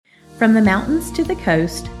From the mountains to the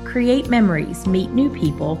coast, create memories, meet new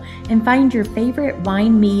people, and find your favorite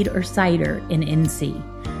wine, mead, or cider in NC.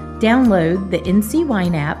 Download the NC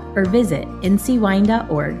Wine app or visit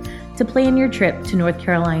ncwine.org to plan your trip to North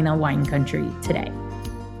Carolina wine country today.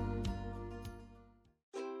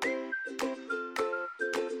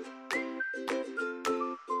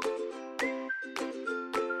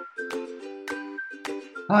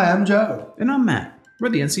 Hi, I'm Joe. And I'm Matt. We're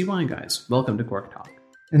the NC Wine Guys. Welcome to Cork Talk.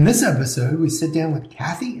 In this episode, we sit down with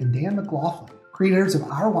Kathy and Dan McLaughlin, creators of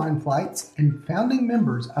Our Wine Flights and founding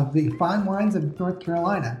members of the Fine Wines of North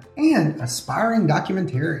Carolina and aspiring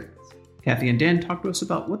documentarians. Kathy and Dan talk to us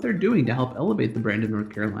about what they're doing to help elevate the brand of North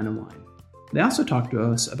Carolina wine. They also talk to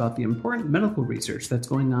us about the important medical research that's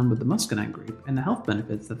going on with the muscadine grape and the health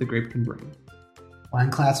benefits that the grape can bring. Wine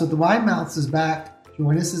Class with the Wine Mouths is back.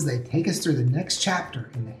 Join us as they take us through the next chapter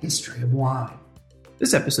in the history of wine.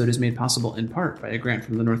 This episode is made possible in part by a grant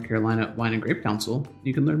from the North Carolina Wine and Grape Council.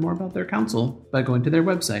 You can learn more about their council by going to their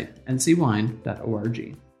website,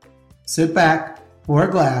 ncwine.org. Sit back, pour a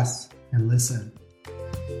glass, and listen.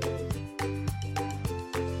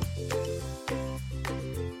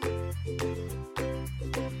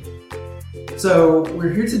 So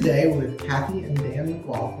we're here today with Kathy and Dan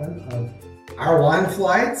McLaughlin of Our Wine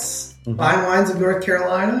Flights, Fine Wines of North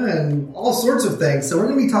Carolina, and all sorts of things. So we're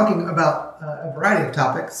going to be talking about a variety of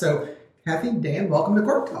topics. So Kathy and Dan, welcome to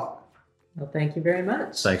Cork Talk. Well, thank you very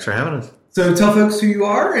much. Thanks for having us. So tell folks who you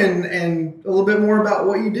are and a little bit more about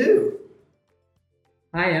what you do.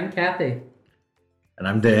 Hi, I'm Kathy. And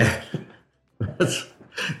I'm Dan. That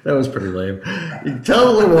was pretty lame. You can tell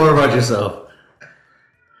a little more about yourself.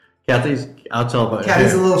 Kathy's a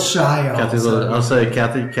little shy. I'll say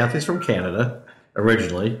Kathy's from Canada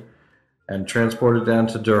originally and transported down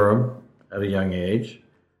to Durham at a young age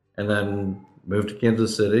and then moved to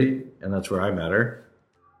Kansas City, and that's where I met her.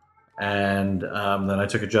 And then I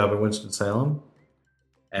took a job in Winston-Salem,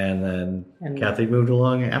 and then Kathy moved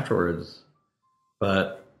along afterwards.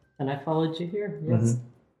 And I followed you here, yes.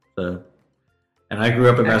 And I grew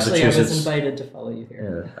up in Massachusetts. I was invited to follow you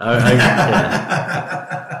here. Yeah.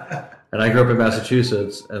 And I grew up in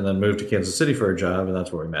Massachusetts and then moved to Kansas City for a job, and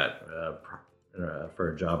that's where we met.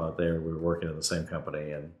 For a job out there, we were working in the same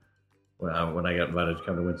company. And when I got invited to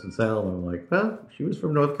come to Winston-Salem, I'm like, well, she was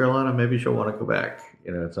from North Carolina. Maybe she'll want to go back,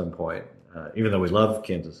 at some point, even though we love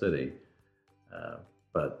Kansas City.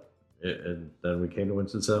 And then we came to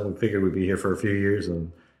Winston-Salem. We figured we'd be here for a few years,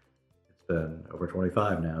 and it's been over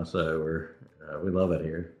 25 now, so we love it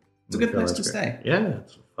here. It's a good place to stay. Yeah,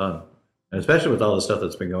 it's fun. And especially with all the stuff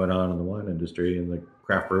that's been going on in the wine industry and the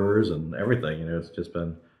craft brewers and everything, it's just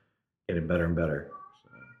been getting better and better.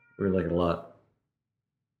 So we like it a lot.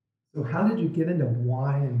 So how did you get into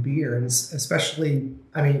wine and beer, and especially,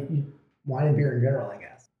 wine and beer in general, I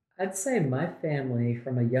guess? I'd say my family,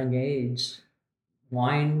 from a young age,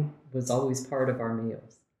 wine was always part of our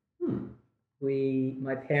meals.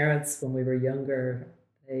 My parents, when we were younger,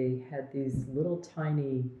 they had these little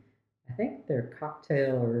tiny, I think they're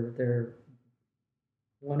cocktail or they're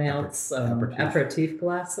 1 ounce aperitif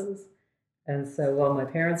glasses. And so while my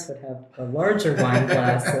parents would have the larger wine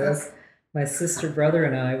glasses, my sister, brother,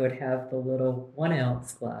 and I would have the little 1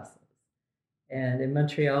 ounce glasses. And in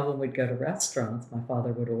Montreal, when we'd go to restaurants, my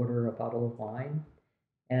father would order a bottle of wine,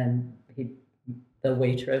 and the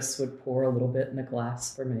waitress would pour a little bit in a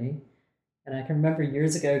glass for me. And I can remember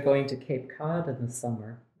years ago going to Cape Cod in the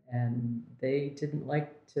summer, and they didn't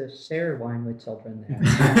like to share wine with children there.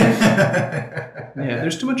 Yeah,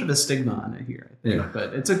 there's too much of a stigma on it here, I think. Yeah.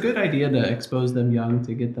 But it's a good idea to expose them young,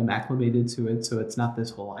 to get them acclimated to it, so it's not this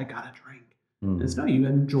whole, I gotta drink. It's no, you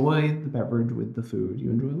enjoy the beverage with the food.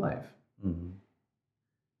 You enjoy life. Mm-hmm.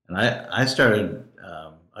 And I started,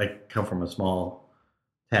 I come from a small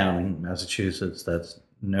town in Massachusetts that's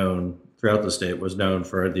known throughout the state, was known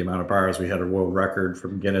for the amount of bars. We had a world record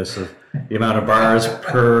from Guinness of the amount of bars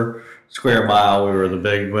per square mile. We were the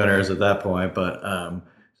big winners at that point. But so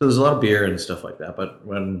there's a lot of beer and stuff like that. But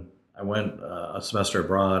when I went a semester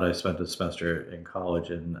abroad, I spent a semester in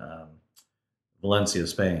college in Valencia,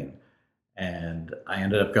 Spain. And I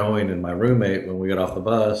ended up going, and my roommate, when we got off the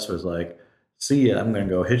bus, was like, see ya, I'm going to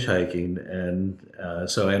go hitchhiking. And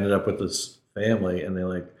so I ended up with this family, and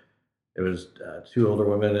it was 2 older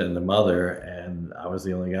women and the mother, and I was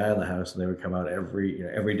the only guy in the house, and they would come out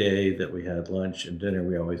every day that we had lunch and dinner.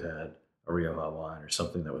 We always had a Rioja wine or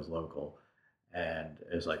something that was local. And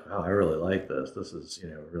it's like, wow, I really like this. This is,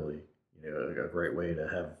 really, a great way to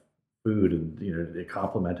have food, and, it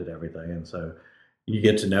complemented everything. And so you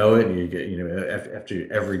get to know it, and you get,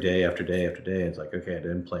 after every day after day after day, it's like, okay, I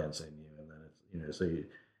didn't plan seeing you. And then it's,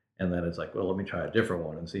 And then it's like, well, let me try a different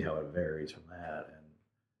one and see how it varies from that. And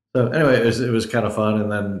so anyway, it was kind of fun.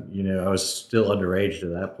 And then, you know, I was still underage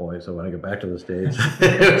at that point. So when I got back to the States,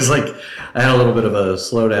 it was like I had a little bit of a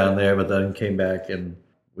slowdown there, but then came back and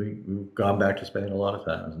we've gone back to Spain a lot of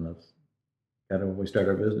times. And that's kind of when we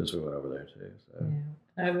started our business, we went over there too. So.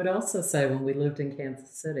 Yeah. I would also say when we lived in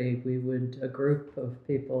Kansas City, a group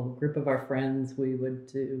of our friends,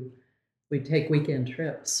 we'd take weekend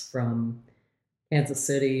trips from Kansas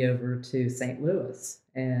City over to St. Louis,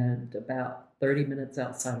 and about 30 minutes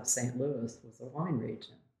outside of St. Louis was a wine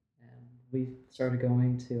region. And we started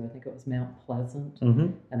going to, I think it was Mount Pleasant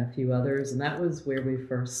and a few others, and that was where we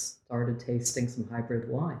first started tasting some hybrid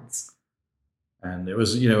wines. And it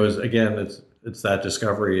was, again, it's that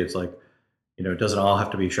discovery. It's like, it doesn't all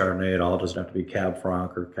have to be Chardonnay. It all doesn't have to be Cab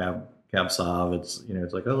Franc or Cab Sauv. It's,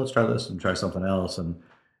 it's like, oh, let's try this and try something else. And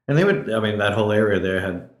they would, that whole area there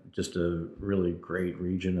had just a really great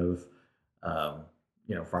region of,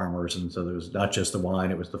 farmers. And so there was not just the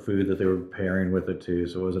wine, it was the food that they were pairing with it too.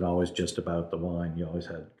 So it wasn't always just about the wine. You always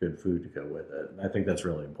had good food to go with it. And I think that's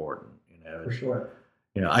really important, For sure.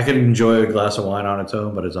 I can enjoy a glass of wine on its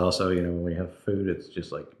own, but it's also, when we have food, it's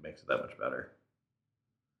just like, it makes it that much better.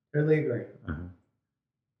 Totally agree.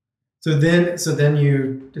 So then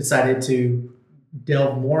you decided to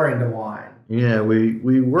delve more into wine. Yeah, we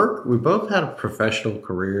both had professional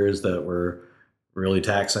careers that were really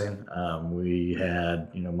taxing. We had,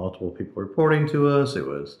 multiple people reporting to us. It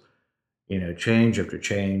was, change after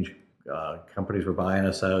change. Companies were buying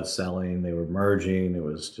us out, selling, they were merging. It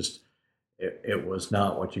was just, it was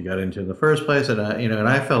not what you got into in the first place. And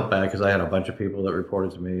I felt bad because I had a bunch of people that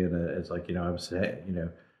reported to me, and it's like,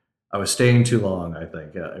 I was staying too long, I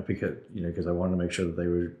think, because I wanted to make sure that they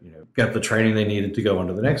were, got the training they needed to go on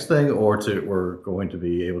to the next thing, or were going to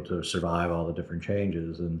be able to survive all the different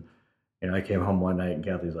changes. And I came home one night and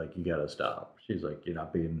Kathy's like, you got to stop. She's like, you're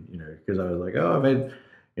not being, because I was like, oh, I made,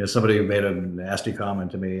 somebody made a nasty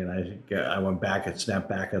comment to me, and I went back and snapped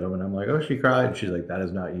back at them, and I'm like, oh, she cried. And she's like, that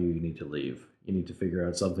is not you. You need to leave. You need to figure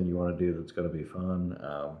out something you want to do that's going to be fun.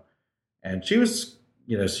 And she was,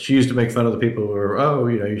 she used to make fun of the people who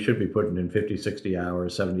were, you should be putting in 50, 60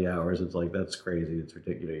 hours, 70 hours. It's like, that's crazy. It's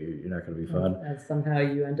ridiculous. You're not going to be fun. And somehow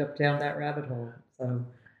you end up down that rabbit hole. So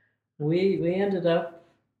we ended up.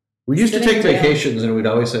 We used to take vacations, and we'd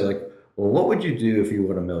always say, like, well, what would you do if you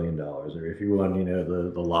won $1 million, or if you won,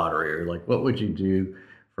 the lottery, or like, what would you do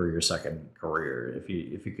for your second career if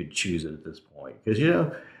you could choose it at this point? Because,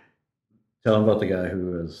 tell them about the guy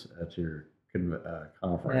who was at your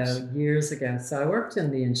conference. Years ago. So I worked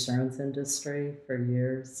in the insurance industry for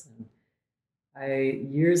years.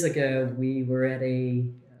 And years ago, we were at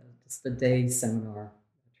just a day seminar,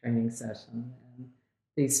 a training session. And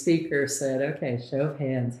the speaker said, okay, show of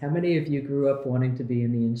hands, how many of you grew up wanting to be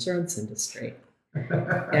in the insurance industry?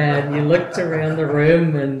 And you looked around the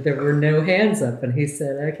room and there were no hands up. And he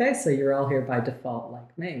said, okay, so you're all here by default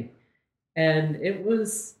like me. And it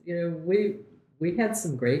was, we had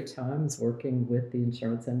some great times working with the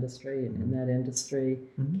insurance industry and in that industry.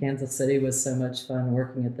 Kansas City was so much fun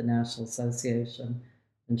working at the National Association of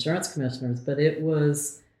Insurance Commissioners. But it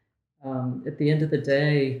was, at the end of the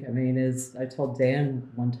day, as I told Dan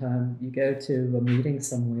one time, you go to a meeting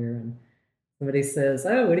somewhere and somebody says,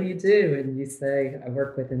 oh, what do you do? And you say, I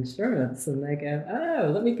work with insurance. And they go, oh,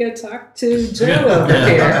 let me go talk to Joe over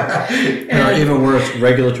here. Or even worse,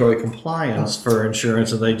 regulatory compliance for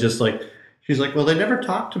insurance. And they just like, she's like, well, they never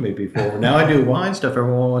talked to me before. Now I do wine stuff.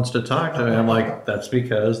 Everyone wants to talk to me. I'm like, that's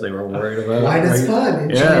because they were worried about wine is fun.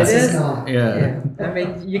 Insurance is not. Yeah.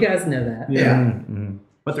 You guys know that. Yeah. Mm-hmm.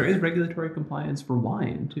 But there is regulatory compliance for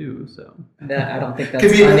wine too, so I don't think that's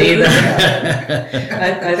fun either.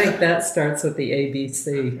 I think that starts with the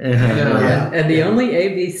ABC. And the only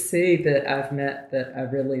ABC that I've met that I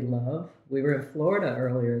really love, we were in Florida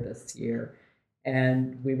earlier this year,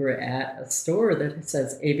 and we were at a store that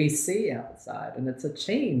says ABC outside, and it's a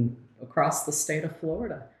chain across the state of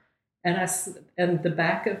Florida. And the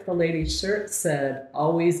back of the lady's shirt said,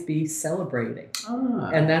 always be celebrating.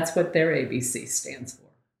 And that's what their ABC stands for.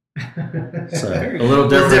 So a little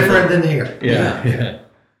different than here. Yeah.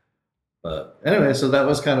 But anyway, so that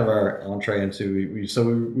was kind of our entree into, we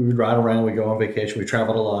would ride around, we go on vacation, we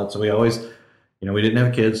traveled a lot. So we always, we didn't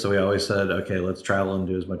have kids, so we always said, okay, let's travel and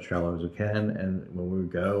do as much travel as we can. And when we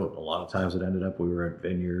would go, a lot of times it ended up, we were at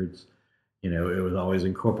vineyards. It was always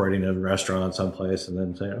incorporating a restaurant someplace and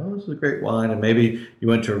then saying, oh, this is a great wine. And maybe you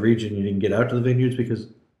went to a region, you didn't get out to the vineyards because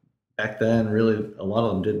back then, really, a lot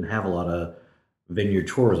of them didn't have a lot of vineyard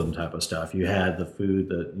tourism type of stuff. You had the food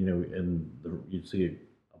that, you'd see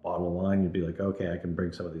a bottle of wine, you'd be like, okay, I can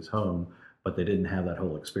bring some of these home. but they didn't have that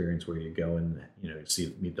whole experience where you go and, you know,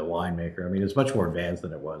 meet the winemaker. I mean, it's much more advanced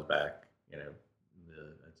than it was back, you know,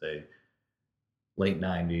 I'd say late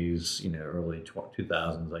 90s, you know, early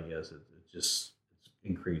 2000s, I guess. It's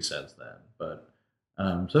increased since then. But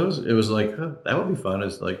so it was like, oh, that would be fun,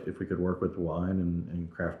 is like if we could work with wine and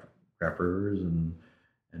craft brewers and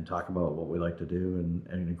talk about what we like to do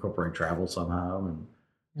and incorporate travel somehow. And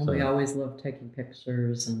so, we always love taking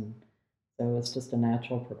pictures, and so it's just a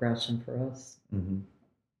natural progression for us. Mm-hmm.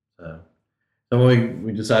 So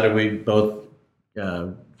we decided we both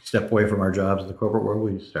step away from our jobs in the corporate world.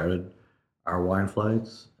 We started our wine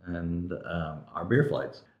flights and our beer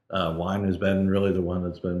flights. Wine has been really the one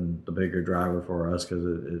that's been the bigger driver for us,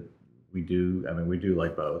 because we do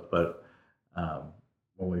like both. But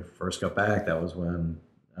when we first got back, that was when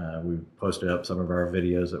we posted up some of our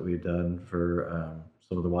videos that we'd done for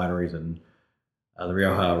some of the wineries in the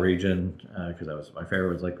Rioja region, because that was my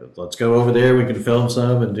favorite. Was like, let's go over there. We can film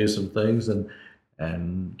some and do some things.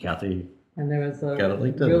 And Kathy. And there was I got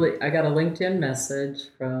a LinkedIn message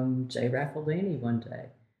from Jay Raffaldini one day.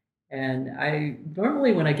 And I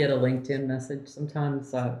normally, when I get a LinkedIn message,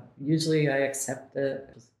 sometimes usually I accept it,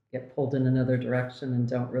 just get pulled in another direction and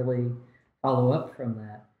don't really follow up from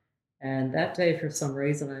that. And that day, for some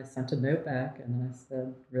reason, I sent a note back and I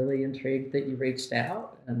said, really intrigued that you reached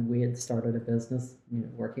out, and we had started a business, you know,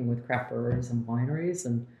 working with craft breweries and wineries,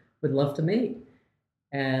 and would love to meet.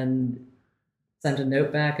 And sent a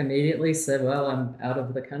note back immediately, said, well, I'm out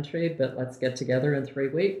of the country, but let's get together in 3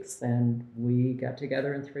 weeks. And we got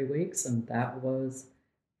together in 3 weeks, and that was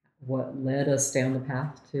what led us down the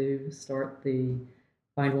path to start the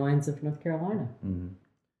Fine Wines of North Carolina. Mm-hmm.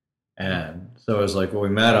 And so it was like, when we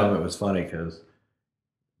met him, it was funny because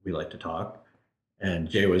we like to talk. And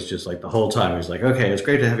Jay was just like, the whole time, he was like, okay, it's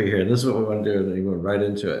great to have you here. And this is what we want to do. And then he went right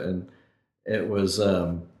into it. And it was,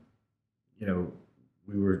 you know,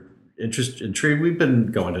 we were intrigued. We've been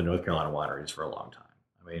going to North Carolina wineries for a long time.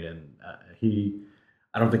 I mean, and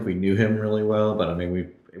I don't think we knew him really well, but I mean,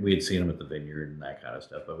 we had seen him at the vineyard and that kind of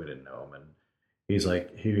stuff, but we didn't know him. And he's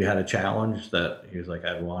like, he had a challenge that he was like,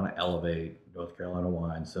 I want to elevate North Carolina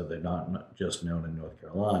wine so they're not just known in North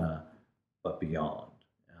Carolina, but beyond.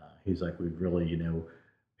 He's like, we've really, you know,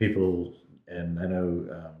 people, and I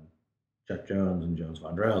know Chuck Jones and Jones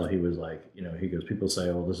Vondrell, he was like, you know, he goes, people say,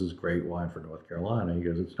 oh, this is great wine for North Carolina. He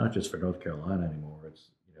goes, it's not just for North Carolina anymore. It's,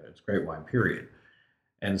 you know, it's great wine, period.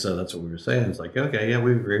 And so that's what we were saying. It's like, okay, yeah,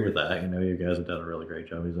 we agree with that. You know, you guys have done a really great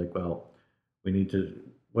job. He's like, well, we need to,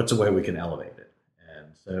 what's a way we can elevate it? And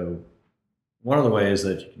so one of the ways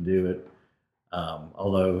that you can do it,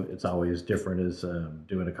 although it's always different, is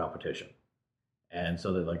doing a competition. And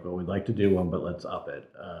so they're like, well, we'd like to do one, but let's up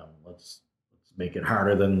it. Let's make it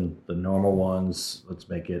harder than the normal ones. Let's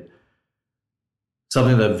make it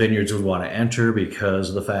something that vineyards would want to enter because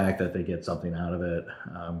of the fact that they get something out of it.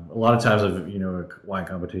 A lot of times, you know, a wine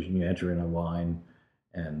competition, you enter in a wine,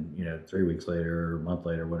 and, you know, 3 weeks later or a month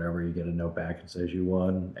later, whatever, you get a note back and says you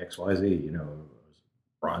won XYZ, you know,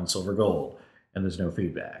 bronze, silver, gold, and there's no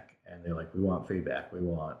feedback. And they're like, we want feedback. We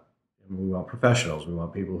want professionals. We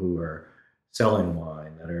want people who are selling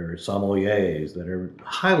wine, that are sommeliers, that are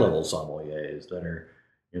high-level sommeliers, that are,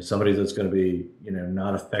 you know, somebody that's going to be, you know,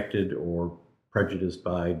 not affected or prejudiced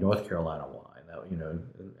by North Carolina wine. That, you know,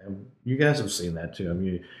 and you guys have seen that too. I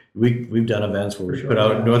mean, we've done events where we put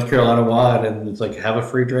out North Carolina wine, and it's like, have a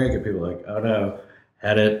free drink, and people are like, oh no,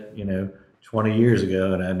 had it, you know, 20 years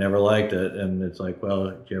ago, and I never liked it. And it's like, well,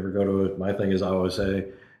 do you ever go to my thing is I always say,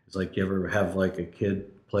 it's like, do you ever have like a kid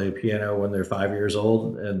play piano when they're 5 years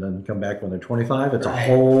old and then come back when they're 25? It's a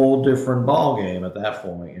whole different ball game at that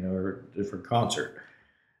point, you know, or a different concert.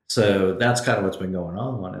 So that's kind of what's been going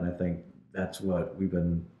on, and I think that's what we've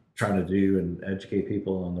been trying to do and educate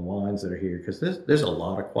people on the wines that are here, because there's a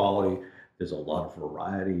lot of quality, there's a lot of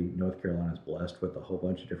variety. North Carolina's blessed with a whole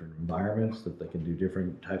bunch of different environments that they can do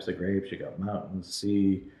different types of grapes. You got mountain,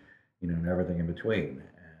 sea, you know, and everything in between.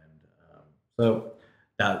 And so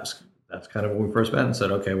that's kind of when we first met and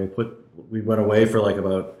said, okay, we went away for like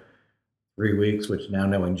about 3 weeks, which now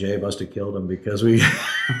knowing Jay must have killed him, because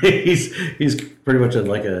he's pretty much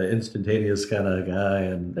like an instantaneous kind of guy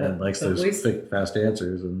and likes those quick, fast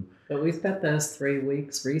answers. But we spent those 3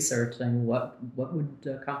 weeks researching what would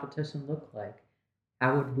a competition look like?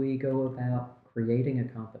 How would we go about creating a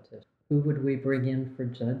competition? Who would we bring in for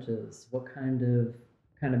judges? What kind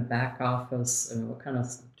of back office and what kind of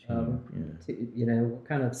you know, what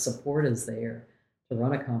kind of support is there to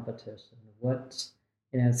run a competition?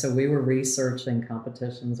 You know, so we were researching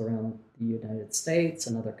competitions around the United States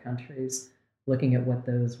and other countries, looking at what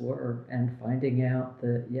those were and finding out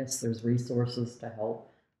that, yes, there's resources to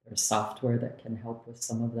help There's software that can help with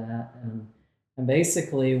some of that. And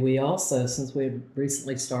basically, we also, since we had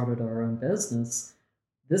recently started our own business,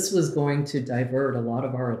 this was going to divert a lot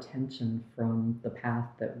of our attention from the path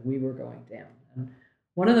that we were going down. And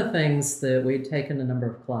one of the things that we'd taken a number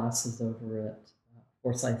of classes over at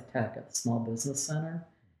Forsyth Tech at the Small Business Center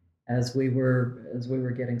as we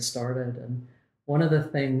were getting started. And one of the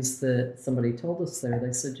things that somebody told us there,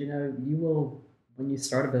 they said, you will, when you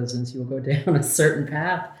start a business, you will go down a certain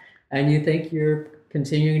path and you think you're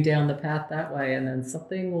continuing down the path that way, and then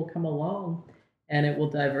something will come along and it will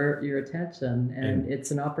divert your attention, and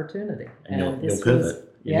it's an opportunity. And you'll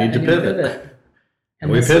pivot. You need to pivot.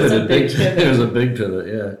 And we pivoted big. It was a big pivot,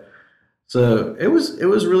 yeah. So it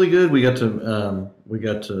was really good. We got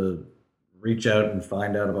to reach out and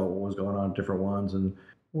find out about what was going on, different ones. And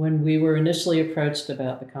when we were initially approached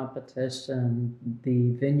about the competition,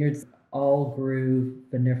 the vineyards all grew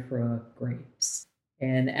vinifera grapes.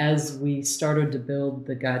 And as we started to build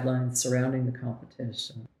the guidelines surrounding the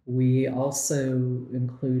competition, we also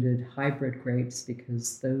included hybrid grapes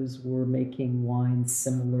because those were making wines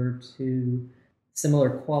similar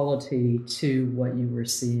quality to what you were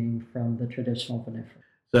seeing from the traditional vinifera.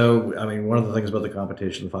 So, I mean, one of the things about the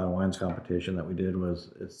competition, the Fine Wines competition that we did was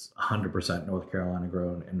it's 100% North Carolina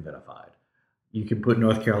grown and vinified. You can put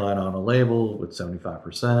North Carolina on a label with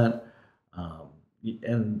 75%.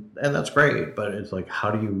 And that's great, but it's like,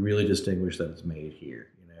 how do you really distinguish that it's made here?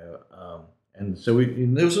 And so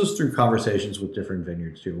this was through conversations with different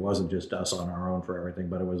vineyards too. It wasn't just us on our own for everything,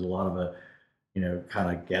 but it was a lot of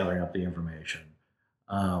kind of gathering up the information.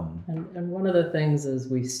 And one of the things is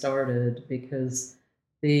we started because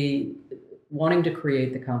the wanting to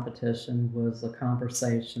create the competition was a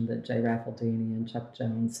conversation that Jay Raffaldini and Chuck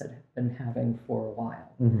Jones had been having for a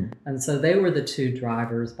while. Mm-hmm. And so they were the two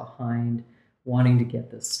drivers behind wanting to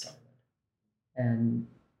get this started.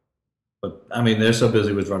 But I mean, they're so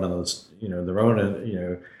busy with running those, their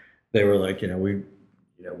own, they were like,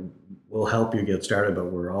 we'll help you get started, but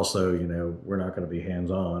we're also, we're not going to be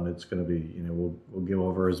hands-on. It's going to be, we'll give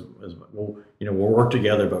over as we'll work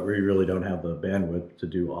together, but we really don't have the bandwidth to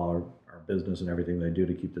do all our business and everything they do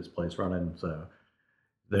to keep this place running. So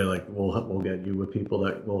they're like, we'll get you with people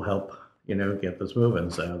that will help, get this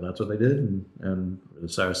moving. So that's what they did. And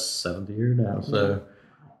it's our 7th year now. So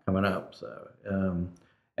coming up. So,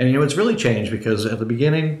 and it's really changed because at the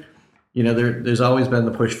beginning, there's always been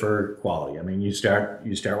the push for quality. I mean, you start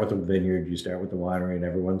with the vineyard, you start with the winery, and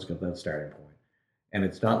everyone's got that starting point. And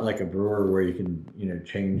it's not like a brewer where you can,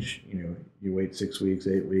 change, you wait 6 weeks,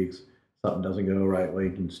 8 weeks, something doesn't go right, well,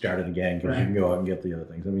 you can start it again because you can go out and get the other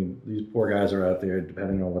things. I mean, these poor guys are out there,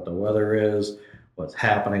 depending on what the weather is, what's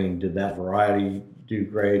happening, did that variety do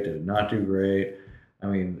great, did it not do great? I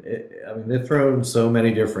mean, they've thrown so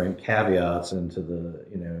many different caveats into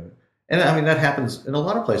the, and I mean, that happens in a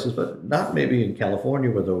lot of places, but not maybe in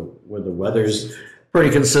California where the weather's pretty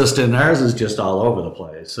consistent. Ours is just all over the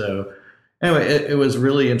place. So anyway, it was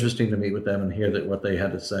really interesting to meet with them and hear what they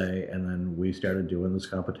had to say. And then we started doing this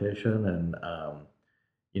competition, and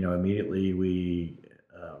immediately we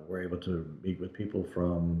were able to meet with people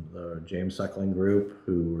from the James Suckling group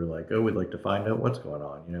who were like, "Oh, we'd like to find out what's going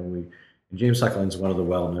on." James Suckling's one of the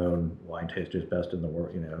well-known wine tasters, best in the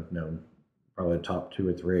world. Known probably top 2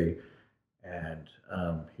 or 3. And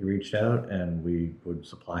he reached out, and we would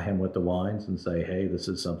supply him with the wines and say, "Hey, this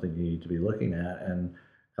is something you need to be looking at." And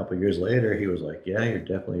a couple of years later, he was like, "Yeah, you're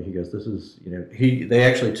definitely." He goes, "This is," they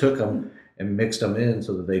actually took them and mixed them in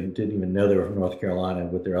so that they didn't even know they were from North Carolina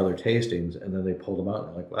with their other tastings, and then they pulled them out and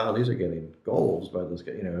they're like, "Wow, these are getting golds by this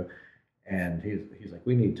guy," And he's like,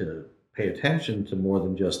 "We need to pay attention to more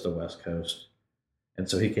than just the West Coast." And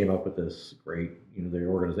so he came up with this great, the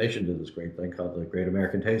organization did this great thing called the Great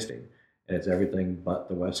American Tasting. And it's everything but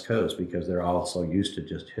the West Coast because they're all so used to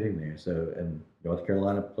just hitting there. So, and North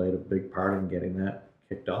Carolina played a big part in getting that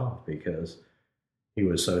kicked off because he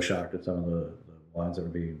was so shocked at some of the wines that were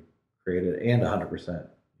being created, and 100%.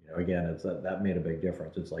 Again, it's that made a big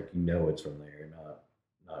difference. It's like, it's from there,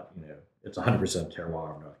 not it's 100%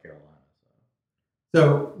 terroir of North Carolina.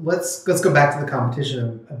 So let's go back to the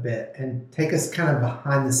competition a bit and take us kind of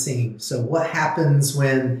behind the scenes. So what happens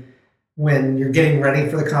when you're getting ready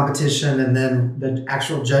for the competition, and then the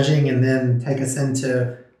actual judging, and then take us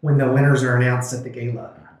into when the winners are announced at the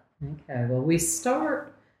gala? Okay, well, we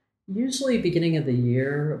start usually beginning of the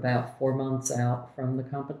year, about 4 months out from the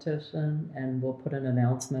competition, and we'll put an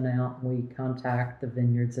announcement out. We contact the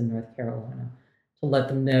vineyards in North Carolina to let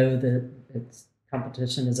them know that its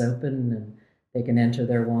competition is open and they can enter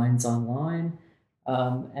their wines online,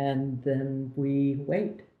 and then we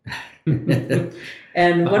wait.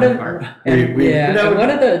 And one of we're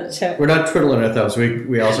not twiddling our thumbs.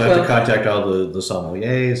 We also have to contact all the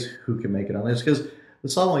sommeliers who can make it on this, because the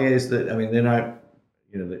sommeliers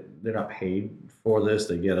they're not paid for this.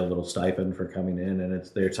 They get a little stipend for coming in, and it's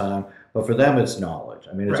their time. But for them, it's knowledge.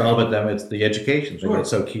 I mean, it's all about them. It's the education thing that's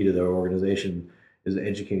so key to their organization, is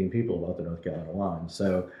educating people about the North Carolina wine.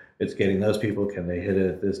 So it's getting those people. Can they hit it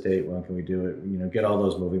at this date? When can we do it? Get all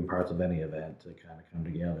those moving parts of any event to kind of come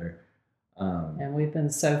together. And we've been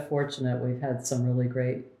so fortunate. We've had some really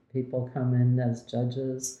great people come in as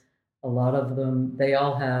judges. A lot of them, they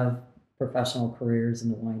all have professional careers in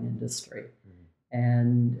the wine industry.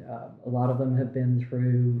 And a lot of them have been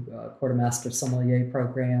through quartermaster sommelier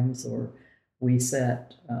programs or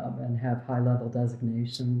WSET and have high-level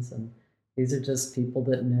designations. And these are just people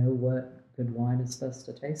that know what good wine is supposed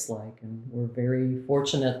to taste like. And we're very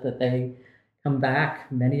fortunate that they come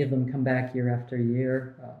back. Many of them come back year after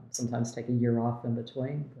year, sometimes take a year off in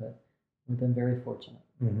between, but we've been very fortunate.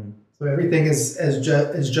 Mm-hmm. So everything is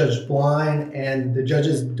judged blind, and the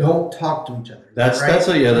judges don't talk to each other. That's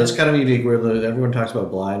kind of unique. Where everyone talks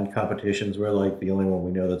about blind competitions, we're like the only one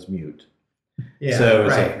we know that's mute. Yeah, so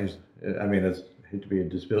it's it's hate to be a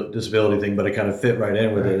disability thing, but it kind of fit right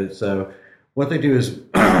in with it. So what they do is,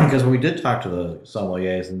 because when we did talk to the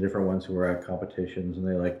sommeliers and different ones who were at competitions, and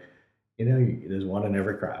they're like, there's one in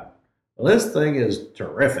every crowd. Well, this thing is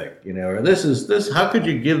terrific, or this. How could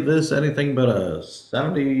you give this anything but a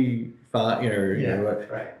 75?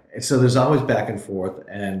 Right. And so there's always back and forth.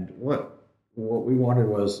 And what we wanted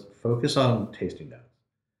was focus on tasting notes.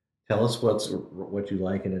 Tell us what you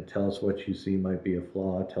like in it. Tell us what you see might be a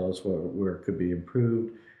flaw. Tell us where it could be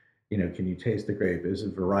improved. Can you taste the grape? Is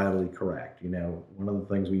it varietally correct? One of the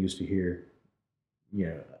things we used to hear,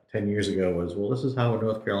 10 years ago was, well, this is how a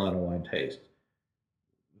North Carolina wine tastes.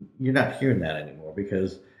 You're not hearing that anymore,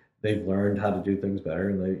 because they've learned how to do things better,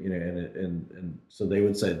 and they, and so they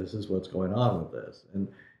would say, this is what's going on with this, and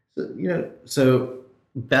so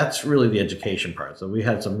that's really the education part. So we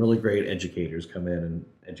had some really great educators come in and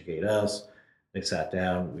educate us. They sat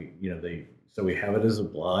down. So we have it as a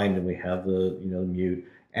blind, and we have the mute.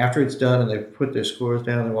 After it's done and they put their scores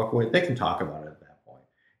down and walk away, they can talk about it at that point.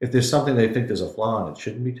 If there's something they think there's a flaw and it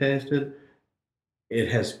shouldn't be tasted,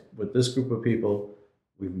 it has, with this group of people,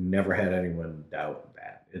 we've never had anyone doubt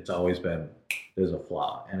that. It's always been, there's a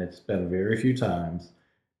flaw. And it's been very few times,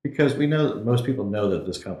 because we know that most people know that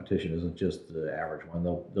this competition isn't just the average one.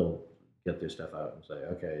 They'll get their stuff out and say,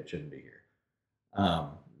 okay, it shouldn't be here.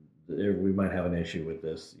 We might have an issue with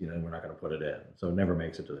this, we're not going to put it in. So it never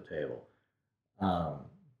makes it to the table.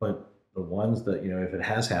 But the ones that, if it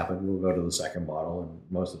has happened, we'll go to the second bottle, and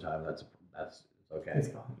most of the time that's okay. It's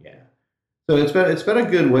fine. Yeah. So it's been a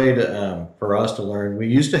good way to for us to learn. We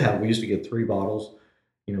used to get 3 bottles,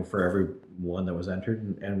 for every one that was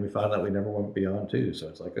entered, and we found that we never went beyond 2. So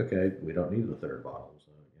it's like, okay, we don't need the 3rd bottle. So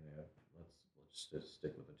let's just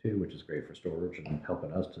stick with the 2, which is great for storage and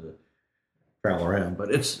helping us to travel around.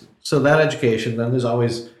 But it's so that education. Then there's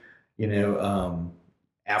always,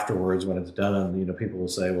 afterwards when it's done, people will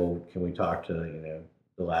say, well, can we talk to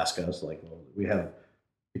Alaska's? Like, well, we have.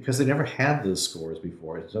 Because they never had those scores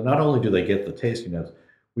before. So not only do they get the tasting notes,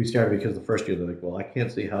 we started because the first year they're like, well, I can't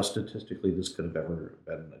see how statistically this could have ever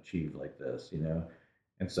been achieved like this,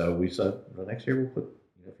 And so we said, well, next year we'll put,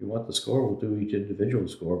 if you want the score, we'll do each individual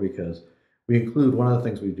score, because we include, one of the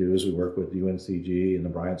things we do is we work with UNCG and the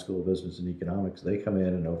Bryant School of Business and Economics. They come in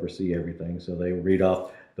and oversee everything. So they'll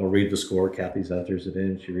read the score. Kathy enters it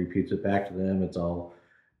in. She repeats it back to them. It's all,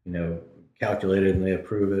 calculated, and they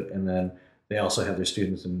approve it. And then they also have their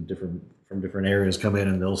students from different areas come in,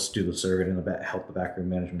 and they'll do the survey and help the backroom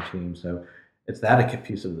management team. So it's that a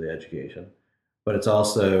piece of the education, but it's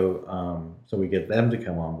also so we get them to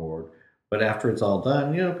come on board. But after it's all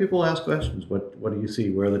done, people ask questions. What do you see?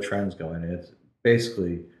 Where are the trends going? It's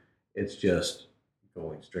basically, it's just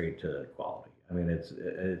going straight to quality. I mean,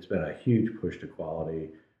 it's been a huge push to quality.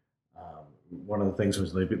 One of the things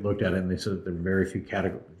was they looked at it and they said there were very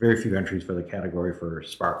few entries for the category for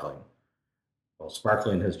sparkling. Well,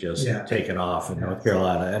 sparkling has just taken off in North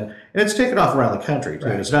Carolina, and it's taken off around the country too.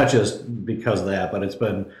 Right. It's not just because of that, but it's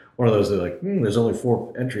been one of those that like, there's only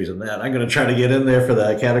 4 entries in that. I'm going to try to get in there for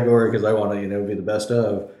that category because I want to, be the best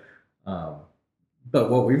of. But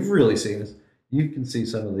what we've really seen is you can see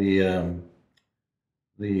some of okay,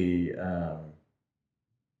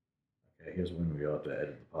 here's when we ought to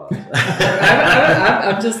edit the pause.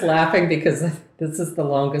 I'm just laughing because this is the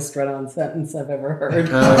longest run-on sentence I've ever heard. Okay,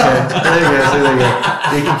 there you go.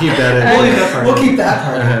 You can keep that in. We'll keep that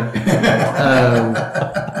part.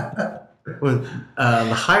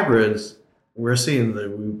 The hybrids, we're seeing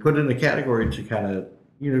that we put in a category to kind of,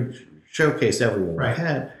 showcase everyone. Right. We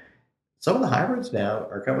had some of the hybrids now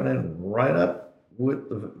are coming in right up with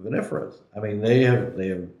the vinifera's. I mean, they have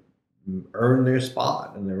earned their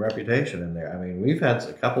spot and their reputation in there. I mean, we've had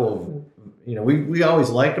a couple of, we always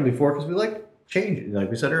liked them before because we like changing. Like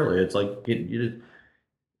we said earlier, it's like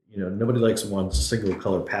nobody likes one single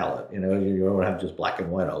color palette. You don't want to have just black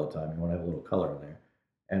and white all the time. You want to have a little color in there.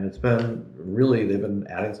 And it's been really, they've been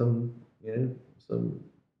adding some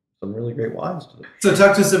really great wines to them. So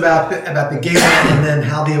talk to us about the gala and then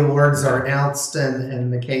how the awards are announced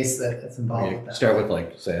and the case that's involved with that. Start with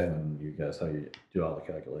like Sam and you guys, how you do all the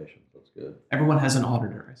calculations. That's good. Everyone has an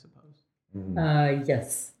auditor, I suppose. Mm-hmm.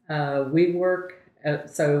 Yes. We work,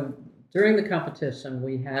 so during the competition,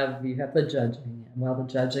 you have the judging. And while the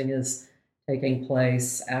judging is taking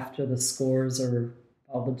place, after the scores are,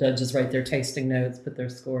 all the judges write their tasting notes, put their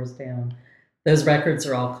scores down, those records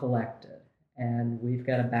are all collected. And we've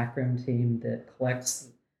got a backroom team that collects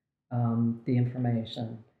the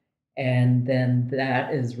information. And then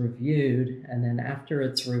that is reviewed. And then after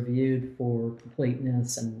it's reviewed for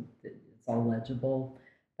completeness and it's all legible,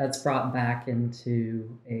 that's brought back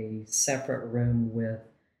into a separate room with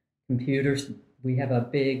computers. We have a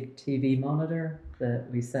big TV monitor that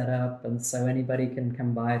we set up. And so anybody can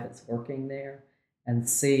come by that's working there and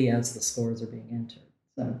see as the scores are being entered.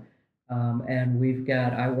 So, and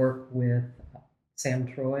I work with Sam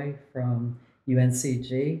Troy from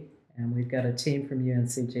UNCG, and we've got a team from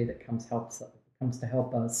UNCG that comes to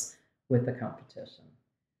help us with the competition.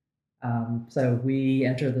 So we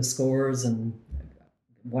enter the scores, and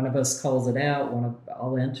one of us calls it out.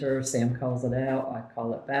 I'll enter. Sam calls it out. I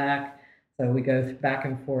call it back. So we go back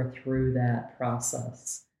and forth through that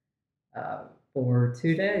process for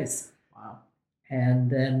 2 days. Wow.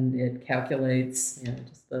 And then it calculates,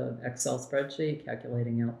 just the Excel spreadsheet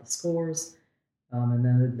calculating out the scores. And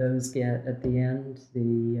then those get, at the end,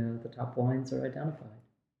 the top wines are identified.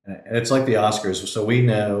 And it's like the Oscars. So we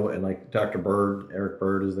know, and like Dr. Bird, Eric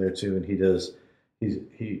Bird is there too, and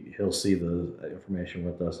he'll see the information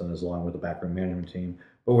with us and is along with the backroom management team,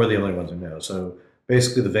 but we're the only ones who know. So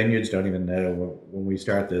basically the vineyards don't even know when we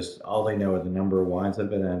start this. All they know are the number of wines that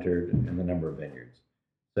have been entered and the number of vineyards.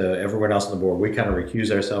 So everyone else on the board, we kind of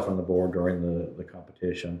recuse ourselves from the board during the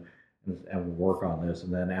competition and we work on this.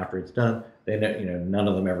 And then after it's done, they know, none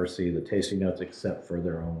of them ever see the tasting notes except for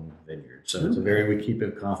their own vineyard. So we keep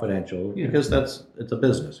it confidential because it's a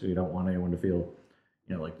business. We don't want anyone to feel,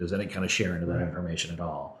 like there's any kind of sharing of that information at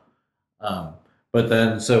all. But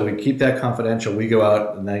then, so we keep that confidential. We go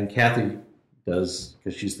out and then Kathy does,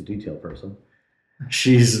 because she's the detail person.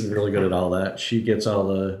 She's really good at all that. She gets all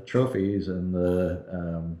the trophies and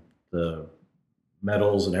the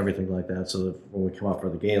medals and everything like that. So that when we come up for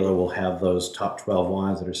the gala, we'll have those top 12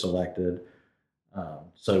 wines that are selected,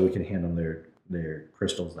 so we can hand them their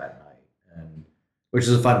crystals that night, and which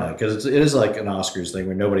is a fun night because it is like an Oscars thing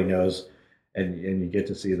where nobody knows, and you get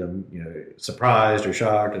to see them, surprised or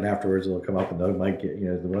shocked, and afterwards they'll come up and they might get,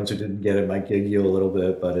 the ones who didn't get it might gig you a little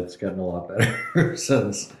bit, but it's gotten a lot better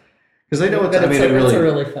since. Because they know it's a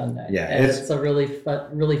really fun night. Yeah, and it's a really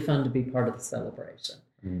fun to be part of the celebration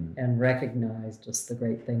and recognize just the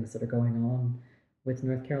great things that are going on with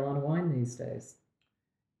North Carolina wine these days.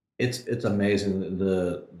 It's amazing.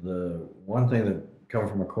 The one thing that coming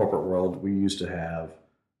from a corporate world, we used to have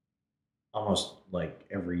almost like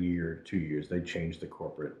every year, 2 years, they change the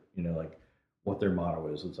corporate, like what their motto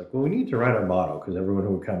is. It's like, well, we need to write our motto because everyone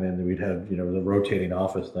who would come in, we'd have, the rotating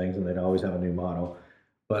office things and they'd always have a new motto.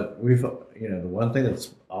 But we've, the one thing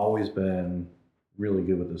that's always been really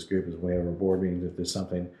good with this group is when we have our board meetings, if there's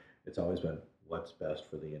something, it's always been what's best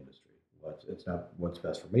for the industry. It's not what's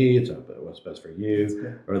best for me, it's not what's best for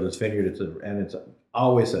you or this vineyard. It's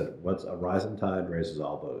always said, what's a rising tide raises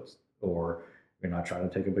all boats. Or we're not trying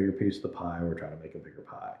to take a bigger piece of the pie, we're trying to make a bigger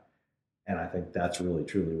pie. And I think that's really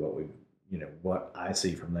truly what what I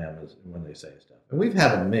see from them is when they say stuff. And we've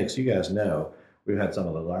had a mix, you guys know. We've had some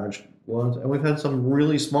of the large ones, and we've had some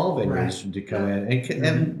really small vineyards to come in,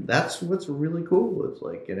 and that's what's really cool. It's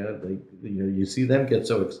like you see them get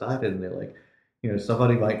so excited, and they're like,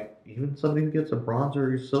 somebody who gets a bronze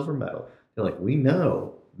or silver medal, they're like, we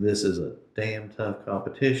know this is a damn tough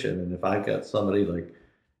competition, and if I got somebody like,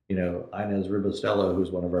 Inez Ribostello, who's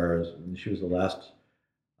one of ours, and she was the last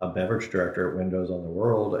beverage director at Windows on the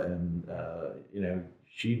World, and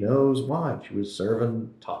she knows wine. She was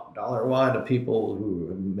serving top dollar wine to people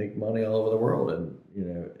who make money all over the world,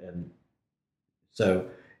 and so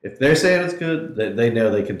if they're saying it's good, they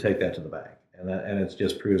know they can take that to the bank, and it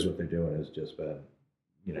just proves what they're doing has just been,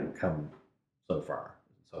 come so far,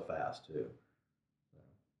 so fast too.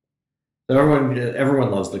 So everyone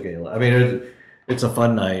loves the gala. I mean, it's a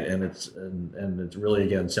fun night, and it's really,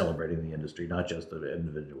 again, celebrating the industry, not just the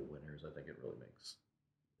individual winners. I think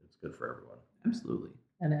it's good for everyone. Absolutely.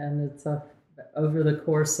 And it's over the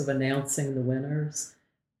course of announcing the winners,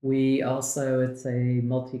 it's a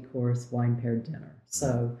multi-course wine paired dinner.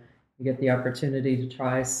 So you get the opportunity to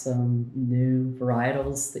try some new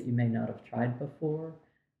varietals that you may not have tried before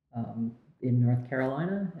in North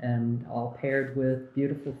Carolina, and all paired with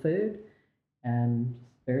beautiful food, and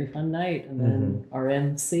very fun night. And then our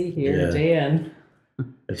MC here, Dan.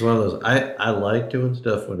 It's one of those. I like doing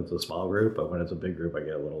stuff when it's a small group, but when it's a big group, I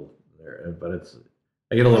get a little there. But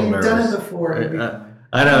I get a little nervous. You've done it before.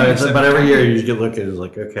 I know, but every year you can look at it as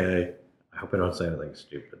like, okay, I hope I don't say anything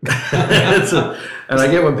stupid. And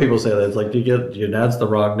I get when people say that. It's like, do you announce the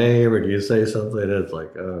wrong name, or do you say something? It's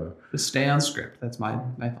like, oh. Just stay on script. That's my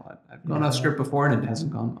thought. I've gone off script before, and it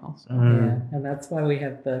hasn't gone well. So. Yeah, and that's why we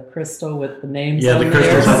have the crystal with the names on the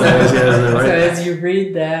crystals on there. right. So as you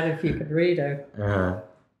read that, if you could read it.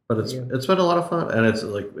 But it's been a lot of fun, and it's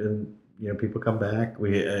like, people come back.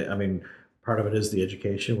 I mean, part of it is the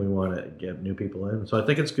education. We want to get new people in, so I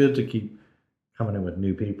think it's good to keep coming in with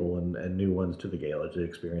new people and new ones to the gala to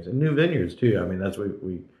experience, and new vineyards too. I mean, that's what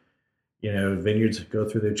we vineyards go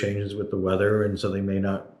through their changes with the weather, and so they may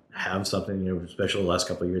not have something, especially the last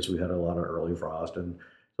couple of years, we had a lot of early frost, and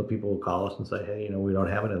so people will call us and say, hey, we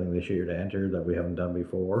don't have anything this year to enter that we haven't done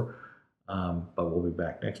before, but we'll be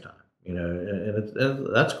back next time, and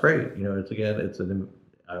that's great.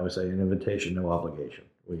 I always say, an invitation, no obligation.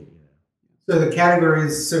 So the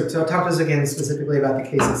categories, so talk to us again specifically about the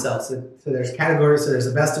case itself. So there's categories, so there's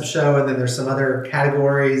a best of show, and then there's some other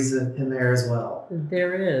categories in there as well.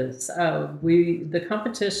 There is. The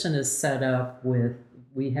competition is set up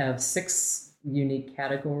we have 6 unique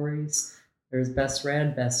categories. There's best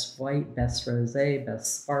red, best white, best rosé,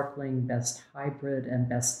 best sparkling, best hybrid, and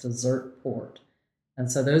best dessert port.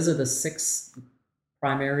 And so those are the 6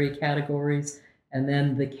 primary categories. And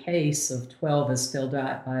then the case of 12 is filled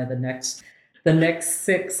out by the next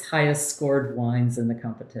 6 highest scored wines in the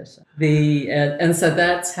competition. And so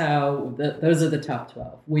that's how those are the top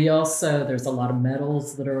 12. There's a lot of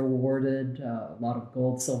medals that are awarded, a lot of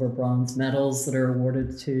gold, silver, bronze medals that are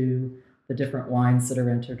awarded to the different wines that are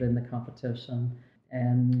entered in the competition.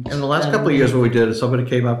 And in the last couple of years, what we did is somebody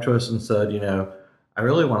came up to us and said, I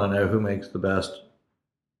really want to know who makes the best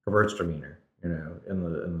Gewürztraminer,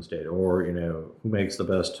 in the state, or who makes the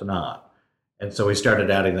best Tannat. And so we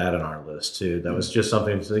started adding that in our list too. That was just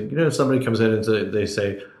something to, somebody comes in and they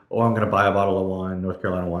say, oh, I'm going to buy a bottle of wine, North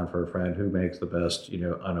Carolina wine, for a friend. Who makes the best,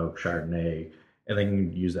 unoaked Chardonnay? And they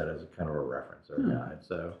can use that as a kind of a reference or a guide.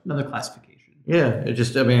 So another classification. Yeah,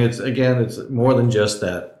 it's more than just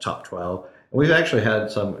that top 12. And we've actually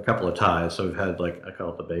had a couple of ties. So we've had, like, I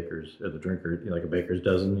call it the bakers, or the drinker, like a baker's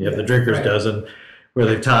dozen. You have the drinker's dozen, where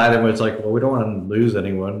they've tied, and it's like, well, we don't want to lose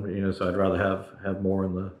anyone, so I'd rather have more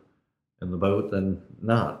in the boat than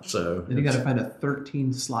not. So you got to find a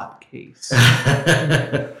 13 slot case.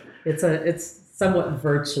 It's somewhat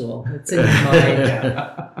virtual. It's in your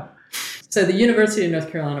mind. So the University of North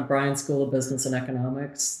Carolina Bryan School of Business and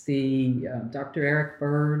Economics, the Dr. Eric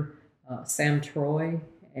Bird, Sam Troy,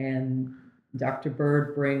 and Dr.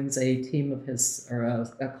 Bird brings a team of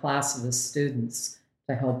a class of his students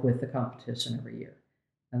to help with the competition every year.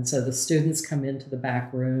 And so the students come into the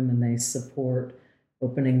back room and they support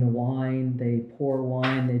opening the wine, they pour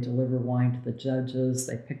wine, they deliver wine to the judges,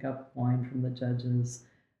 they pick up wine from the judges.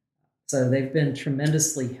 So they've been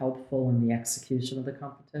tremendously helpful in the execution of the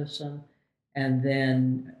competition. And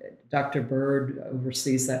then Dr. Bird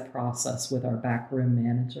oversees that process with our backroom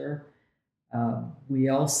manager. We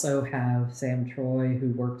also have Sam Troy,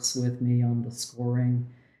 who works with me on the scoring,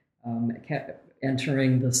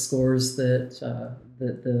 entering the scores that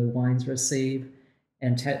the wines receive,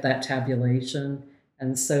 and that tabulation.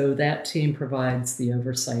 And so that team provides the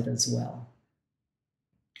oversight as well.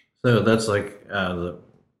 So that's like the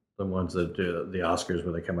ones that do the Oscars,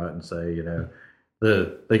 where they come out and say,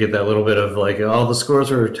 they get that little bit of like, all the scores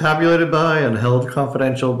are tabulated by and held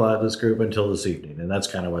confidential by this group until this evening. And that's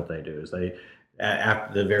kind of what they do. Is they,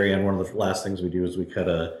 at the very end, one of the last things we do is we cut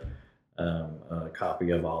a copy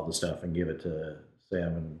of all the stuff and give it to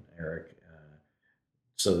Sam and Eric,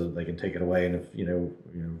 so that they can take it away. And if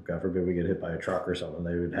God forbid we get hit by a truck or something,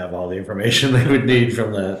 they would have all the information they would need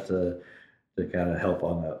from that to kind of help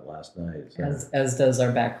on that last night. So. As does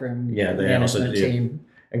our backroom management team.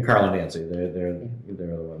 And Carl and Nancy, they're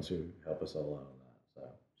the ones who help us all out on that. So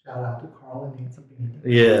shout out to Carl and Nancy.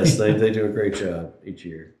 Yes, they do a great job each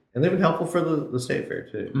year, and they've been helpful for the state fair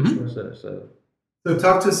too. Mm-hmm. So So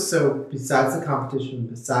talk to us, so besides the competition,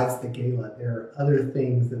 besides the gala, there are other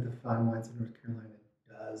things that the Fine Wines of North Carolina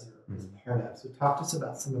does or is part of. So talk to us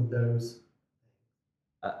about some of those.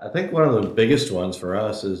 I think one of the biggest ones for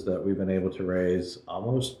us is that we've been able to raise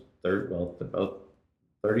almost about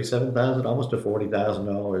 $37,000, almost to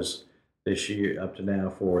 $40,000 this year up to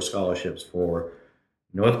now for scholarships for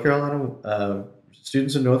North Carolina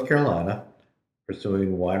students in North Carolina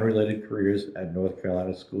pursuing wine-related careers at North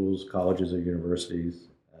Carolina schools, colleges, or universities.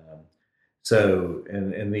 So,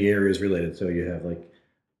 in the areas related, so you have like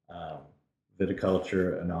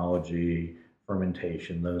viticulture, enology,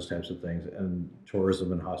 fermentation, those types of things, and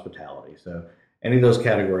tourism and hospitality. So, any of those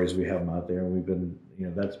categories, we have them out there, and we've been,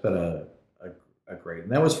 that's been a great.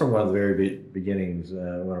 And that was from one of the very beginnings.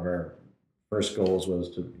 One of our first goals was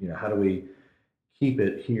to, how do we keep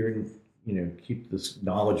it here and keep this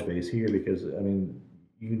knowledge base here, because I mean,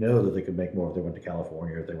 that they could make more if they went to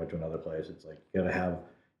California or if they went to another place. It's like you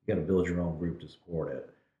got to build your own group to support it.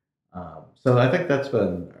 So I think that's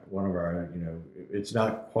been one of our, it's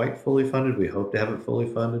not quite fully funded. We hope to have it fully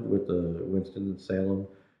funded with the Winston-Salem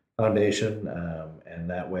Foundation, and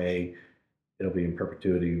that way it'll be in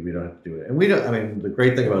perpetuity. We don't have to do it, and we don't. I mean, the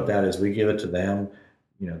great thing about that is we give it to them.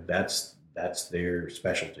 That's their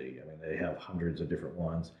specialty. I mean, they have hundreds of different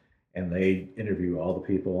ones, and they interview all the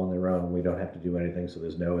people on their own. We don't have to do anything, so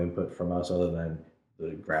there's no input from us other than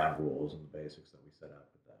the ground rules and the basics that we set up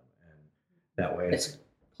with them. And that way, it's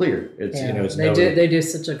clear. It's it's they do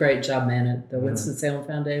such a great job managing. The Winston-Salem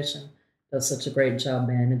Foundation does such a great job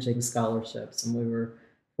managing scholarships, and we were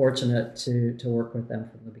fortunate to work with them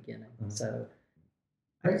from the beginning. So,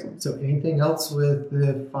 excellent. So, anything else with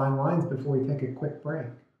the Fine Wines before we take a quick break?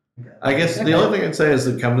 I guess the only thing I'd say is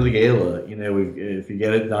to come to the gala. If you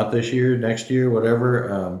get it not this year, next year,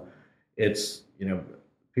 whatever, it's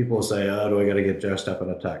people will say, "Oh, do I got to get dressed up in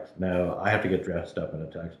a tux?" No, I have to get dressed up in a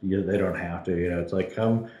tux. They don't have to. It's like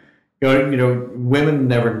come.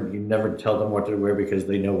 Women you never tell them what to wear because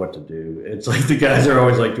they know what to do. It's like the guys are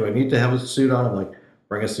always like, "Do I need to have a suit on?" I'm like,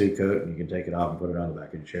 bring a suit coat and you can take it off and put it on the back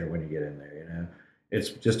of your chair when you get in there. It's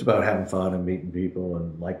just about having fun and meeting people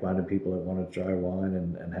and like-minded people that want to try wine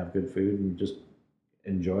and have good food and just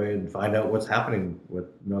enjoy it and find out what's happening with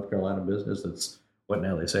North Carolina business. That's what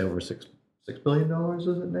now they say over $6 billion, is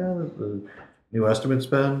it now? The new estimate's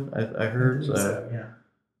been, I heard. So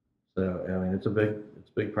I mean, it's a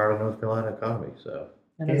big part of the North Carolina economy. So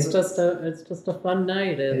and it's just a fun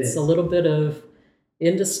night. It's a little bit of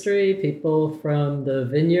industry, people from the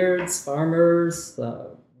vineyards, farmers,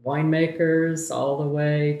 winemakers, all the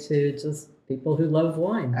way to just people who love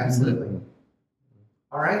wine. Absolutely.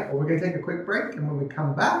 All right, well, we're going to take a quick break, and when we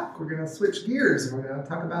come back, we're going to switch gears, and we're going to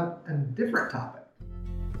talk about a different topic.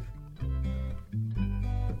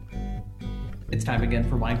 It's time again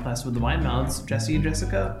for Wine Class with the Wine Mouths. Jesse and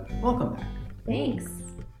Jessica, welcome back. Thanks.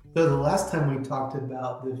 So the last time we talked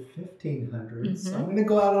about the 1500s, so I'm going to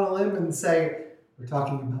go out on a limb and say we're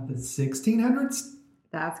talking about the 1600s.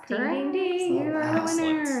 That's correct. Ding, ding, ding. You are the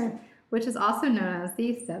winner. Which is also known as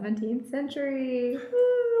the 17th century.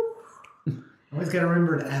 Always got to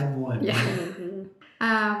remember to add one. Yeah.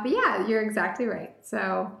 But yeah, you're exactly right.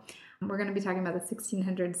 So we're going to be talking about the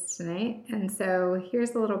 1600s tonight. And so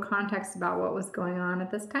here's a little context about what was going on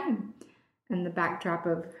at this time and the backdrop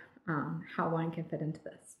of how wine can fit into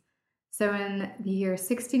this. So in the year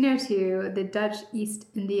 1602, the Dutch East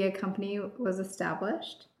India Company was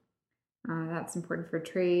established. That's important for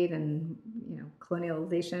trade and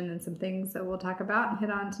colonialization and some things that we'll talk about and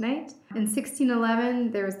hit on tonight. In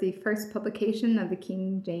 1611, there was the first publication of the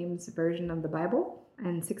King James Version of the Bible.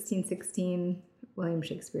 And 1616, William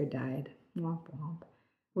Shakespeare died. Womp womp.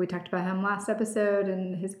 We talked about him last episode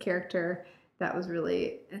and his character that was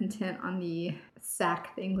really intent on the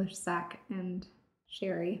sack, the English sack and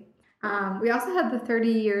sherry. We also had the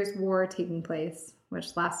 30 Years' War taking place,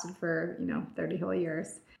 which lasted for 30 whole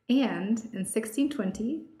years. And in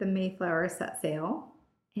 1620, the Mayflower set sail.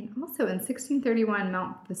 And also in 1631,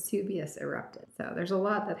 Mount Vesuvius erupted. So there's a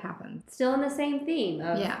lot that happened. Still in the same theme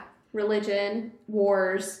of religion,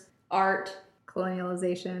 wars, art.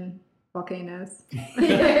 Colonialization, volcanoes.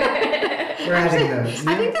 We're adding those.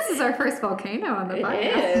 I think this is our first volcano on the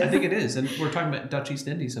podcast. I think it is. And we're talking about Dutch East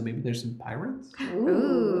Indies, so maybe there's some pirates?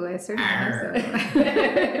 Ooh, I certainly hope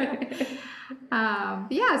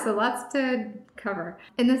so. So lots to cover.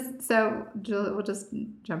 So we'll just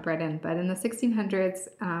jump right in. But in the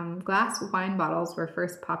 1600s, glass wine bottles were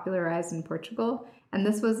first popularized in Portugal, and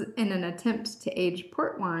this was in an attempt to age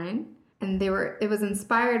port wine. And it was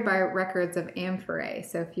inspired by records of amphorae.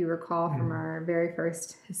 So if you recall from our very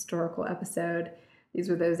first historical episode, these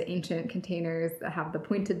were those ancient containers that have the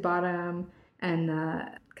pointed bottom and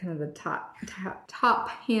kind of the top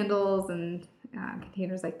handles and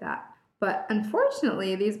containers like that. But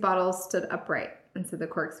unfortunately, these bottles stood upright, and so the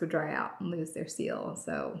corks would dry out and lose their seal.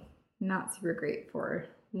 So not super great for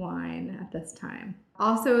wine at this time.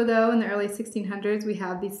 Also, though, in the early 1600s, we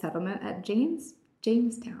have the settlement at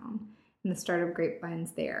Jamestown and the start of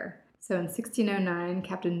grapevines there. So in 1609,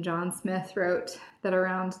 Captain John Smith wrote that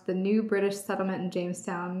around the new British settlement in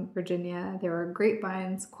Jamestown, Virginia, there were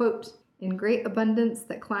grapevines, quote, in great abundance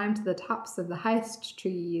that climbed to the tops of the highest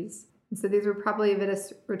trees. And so these were probably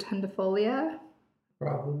Vitis rotundifolia,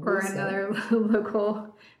 Probably or another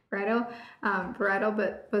local varietal,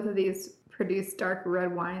 but both of these produce dark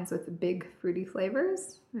red wines with big fruity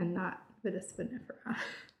flavors and not Vitis vinifera.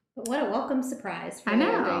 But what a welcome surprise for I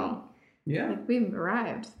know. Yeah. Like we've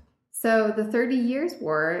arrived. So the 30 Years'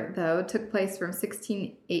 War, though, took place from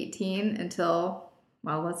 1618 until,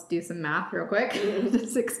 well, let's do some math real quick,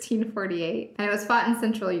 1648. And it was fought in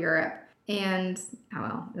Central Europe. And,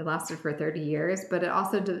 it lasted for 30 years, but it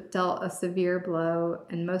also dealt a severe blow,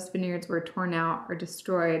 and most vineyards were torn out or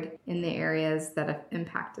destroyed in the areas that have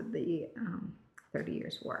impacted the 30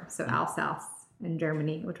 Years' War. So Alsace in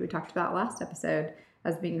Germany, which we talked about last episode,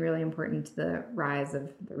 as being really important to the rise of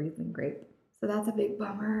the Riesling grape. So that's a big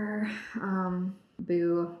bummer.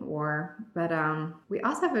 Boo, war. But we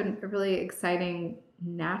also have a really exciting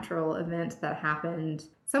natural event that happened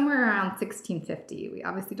somewhere around 1650. We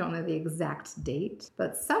obviously don't know the exact date,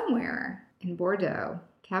 but somewhere in Bordeaux,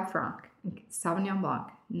 Cab Franc and Sauvignon Blanc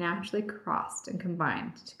naturally crossed and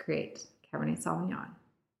combined to create Cabernet Sauvignon,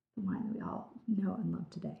 the wine that we all know and love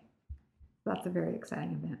today. So that's a very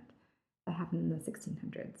exciting event that happened in the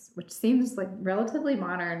 1600s, which seems like relatively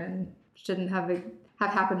modern and shouldn't have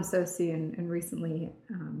happened so soon and recently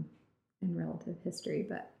in relative history,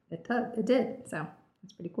 but it did. So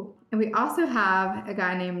that's pretty cool. And we also have a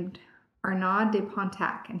guy named Arnaud de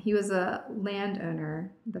Pontac, and he was a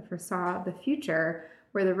landowner that foresaw the future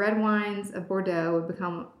where the red wines of Bordeaux would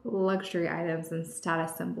become luxury items and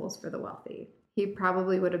status symbols for the wealthy. He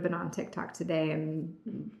probably would have been on TikTok today and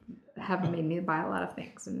have made me buy a lot of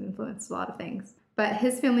things and influenced a lot of things. But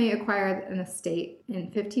his family acquired an estate in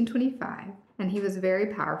 1525, and he was very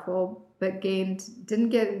powerful, but didn't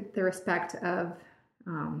get the respect of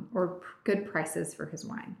or good prices for his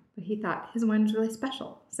wine. But he thought his wine was really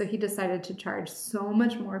special, so he decided to charge so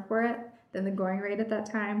much more for it than the going rate at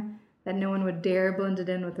that time that no one would dare blend it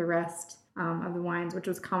in with the rest of the wines, which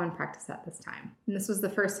was common practice at this time. And this was the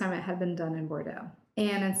first time it had been done in Bordeaux.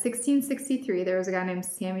 And in 1663, there was a guy named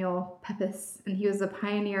Samuel Pepys, and he was a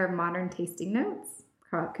pioneer of modern tasting notes.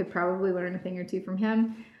 Could probably learn a thing or two from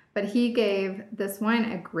him. But he gave this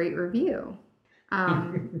wine a great review.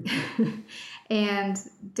 And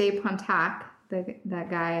de Pontac, that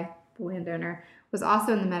guy, the landowner, was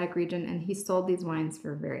also in the Medic region, and he sold these wines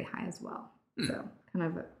for very high as well. So kind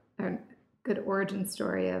of a good origin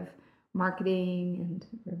story of marketing and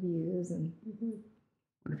reviews. And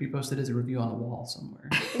What if he posted his review on a wall somewhere?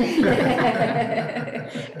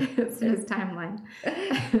 It's his timeline.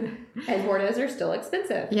 And Bordeaux's are still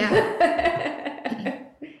expensive. Yeah.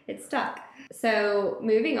 It's stuck. So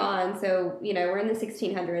moving on, we're in the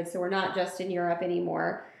 1600s, so we're not just in Europe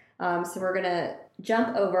anymore. So we're going to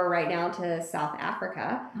jump over right now to South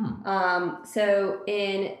Africa. So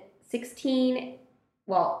in the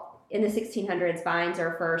 1600s, vines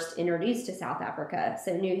are first introduced to South Africa,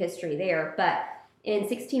 so new history there. But in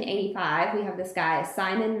 1685, we have this guy,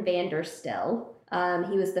 Simon van der Stel.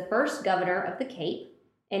 He was the first governor of the Cape,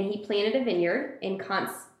 and he planted a vineyard in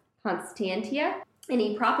Constantia, and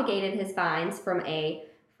he propagated his vines from a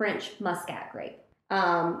French muscat grape.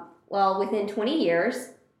 Within 20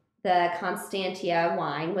 years, the Constantia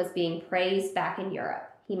wine was being praised back in Europe.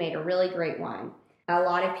 He made a really great wine. A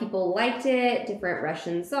lot of people liked it, different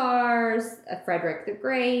Russian czars, Frederick the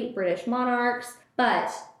Great, British monarchs,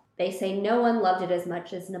 but they say no one loved it as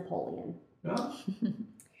much as Napoleon. Oh.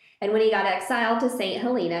 And when he got exiled to St.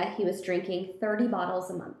 Helena, he was drinking 30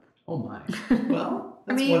 bottles a month. Oh my. Well,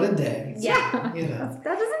 that's one a day. So, Yeah.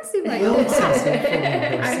 That doesn't seem A like little it. excessive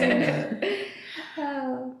for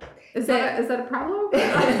one person. Is that a problem?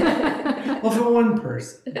 Well, for one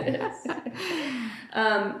person. Yes.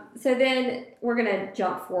 So then we're going to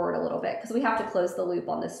jump forward a little bit because we have to close the loop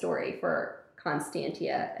on this story for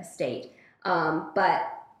Constantia Estate. But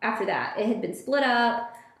after that, it had been split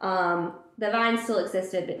up. The vine still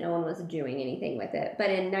existed, but no one was doing anything with it. But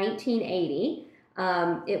in 1980,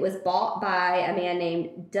 it was bought by a man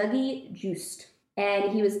named Dougie Just,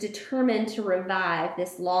 and he was determined to revive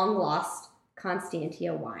this long-lost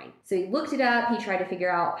Constantia wine. So he looked it up. He tried to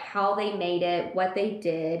figure out how they made it, what they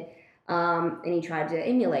did. and he tried to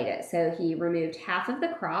emulate it. So he removed half of the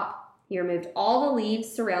crop, he removed all the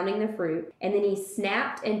leaves surrounding the fruit, and then he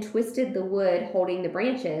snapped and twisted the wood holding the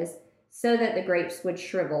branches so that the grapes would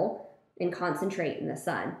shrivel and concentrate in the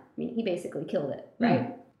sun. I mean, he basically killed it,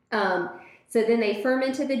 right? So then they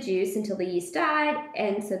fermented the juice until the yeast died,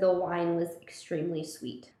 and so the wine was extremely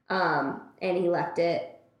sweet. And he left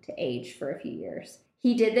it to age for a few years.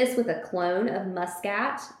 He did this with a clone of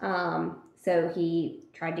Muscat. So he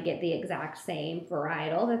tried to get the exact same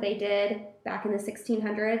varietal that they did back in the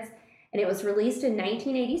 1600s. And it was released in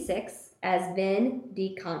 1986 as Vin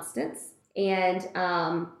de Constance. And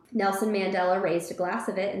Nelson Mandela raised a glass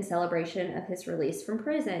of it in celebration of his release from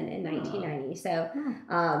prison in 1990. So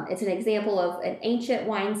it's an example of an ancient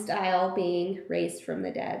wine style being raised from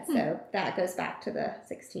the dead. So that goes back to the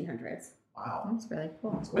 1600s. Wow. That's really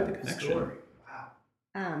cool. It's quite the connection. Story.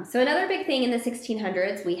 Wow. So another big thing in the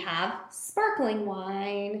 1600s, we have sparkling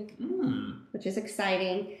wine, which is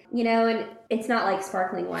exciting. You know, and it's not like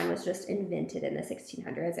sparkling wine was just invented in the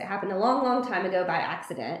 1600s. It happened a long, long time ago by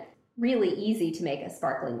accident. Really easy to make a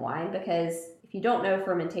sparkling wine because if you don't know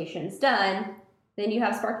fermentation's done, then you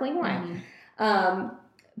have sparkling wine.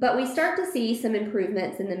 But we start to see some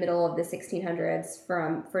improvements in the middle of the 1600s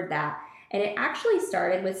for that. And it actually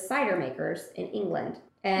started with cider makers in England.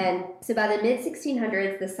 And so by the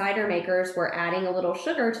mid-1600s, the cider makers were adding a little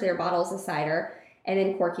sugar to their bottles of cider and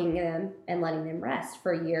then corking them and letting them rest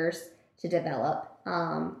for years to develop.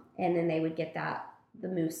 And then they would get the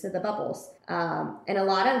mousse of the bubbles. And a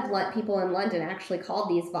lot of people in London actually called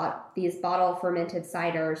these bottle fermented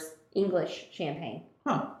ciders English champagne.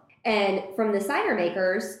 And from the cider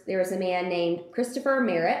makers, there was a man named Christopher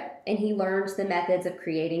Merritt, and he learned the methods of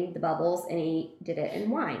creating the bubbles, and he did it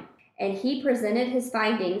in wine. And he presented his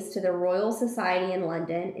findings to the Royal Society in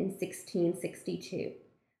London in 1662,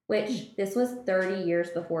 which this was 30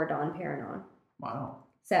 years before Dom Perignon. Wow.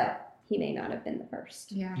 So he may not have been the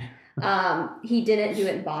first. Yeah. He didn't do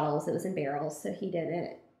it in bottles, it was in barrels, so he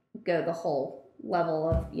didn't go the whole level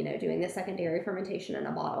of, doing the secondary fermentation in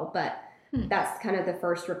a bottle. But that's kind of the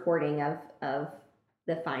first recording of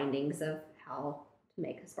the findings of how to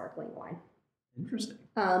make a sparkling wine. Interesting.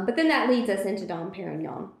 But then that leads us into Dom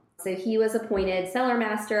Perignon. So he was appointed cellar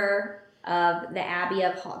master of the Abbey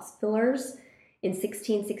of Hospillers in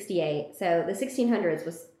 1668. So the 1600s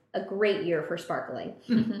was a great year for sparkling,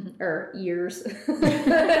 or years.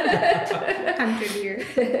 100 years.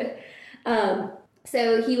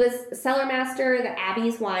 So he was cellar master. The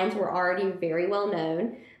Abbey's wines were already very well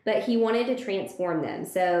known, but he wanted to transform them.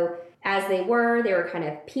 So as they were kind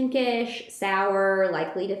of pinkish, sour,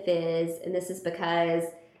 likely to fizz. And this is because,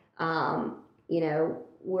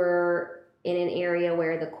 we're in an area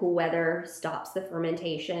where the cool weather stops the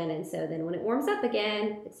fermentation. And so then when it warms up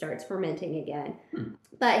again, it starts fermenting again.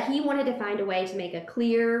 But he wanted to find a way to make a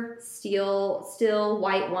clear, still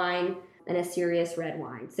white wine and a serious red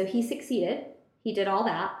wine. So he succeeded. He did all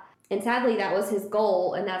that. And sadly, that was his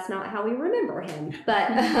goal, and that's not how we remember him. But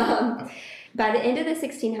by the end of the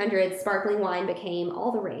 1600s, sparkling wine became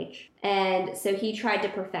all the rage. And so he tried to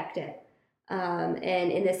perfect it.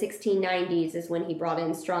 And in the 1690s is when he brought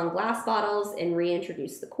in strong glass bottles and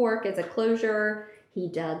reintroduced the cork as a closure. He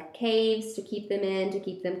dug caves to keep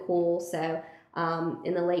them cool. So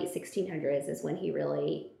in the late 1600s is when he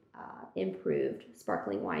really improved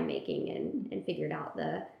sparkling winemaking and figured out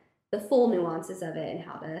the full nuances of it and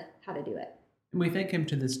how to do it. And we thank him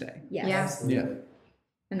to this day. Yes. Yeah.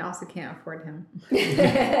 And also can't afford him.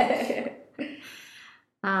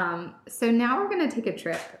 So now we're going to take a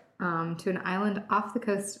trip to an island off the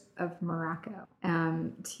coast of Morocco,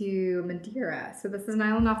 to Madeira. So this is an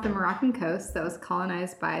island off the Moroccan coast that was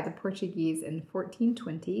colonized by the Portuguese in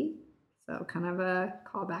 1420. So kind of a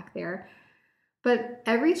callback there. But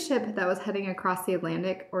every ship that was heading across the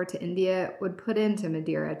Atlantic or to India would put into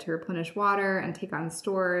Madeira to replenish water and take on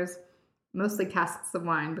stores, mostly casks of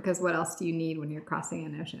wine, because what else do you need when you're crossing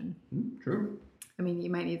an ocean? True. I mean, you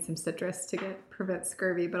might need some citrus to prevent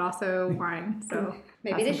scurvy, but also wine. So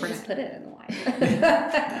maybe they should just put it in the wine.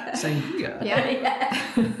 Sangria.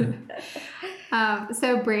 Yeah.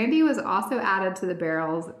 So brandy was also added to the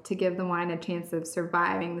barrels to give the wine a chance of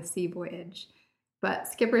surviving the sea voyage. But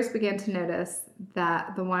skippers began to notice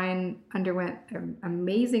that the wine underwent an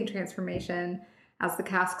amazing transformation as the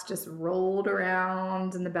casks just rolled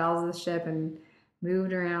around in the bows of the ship and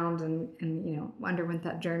moved around and underwent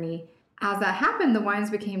that journey. As that happened, the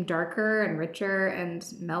wines became darker and richer and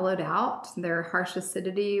mellowed out. Their harsh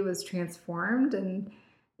acidity was transformed, and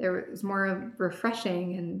there was more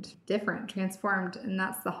refreshing and different, transformed, and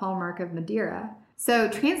that's the hallmark of Madeira. So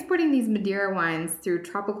transporting these Madeira wines through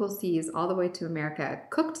tropical seas all the way to America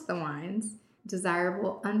cooked the wines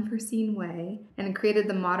desirable, unforeseen way, and created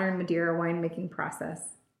the modern Madeira winemaking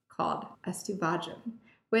process called estuvagem,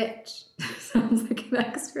 which sounds like an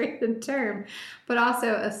X-rated term, but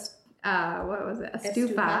also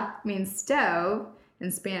estufa means stove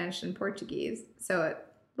in Spanish and Portuguese, so it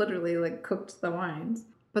literally like cooked the wines.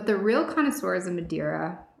 But the real connoisseurs of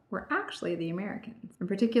Madeira were actually the Americans, in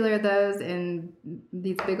particular those in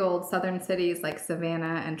these big old southern cities like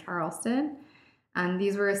Savannah and Charleston. And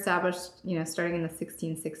these were established, starting in the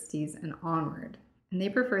 1660s and onward. And they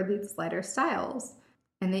preferred these lighter styles.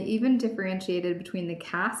 And they even differentiated between the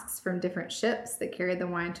casks from different ships that carried the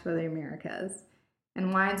wine to the Americas.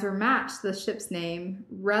 And wines were matched to the ship's name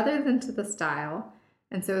rather than to the style.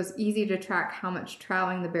 And so it was easy to track how much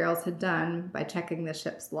traveling the barrels had done by checking the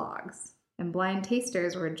ship's logs. And blind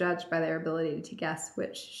tasters were judged by their ability to guess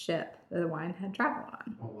which ship the wine had traveled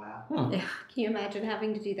on. Oh, wow. Yeah. Can you imagine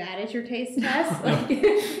having to do that as your taste test?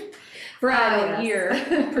 Brad, your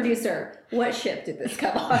producer, what ship did this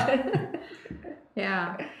come on?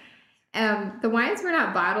 Yeah. The wines were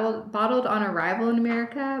not bottled on arrival in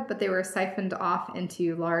America, but they were siphoned off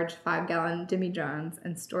into large 5-gallon demijohns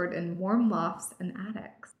and stored in warm lofts and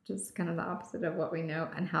attics, which is kind of the opposite of what we know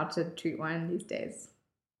and how to treat wine these days.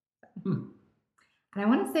 And I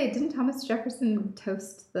want to say, didn't Thomas Jefferson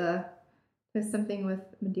toast something with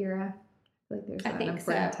Madeira? I feel like there's an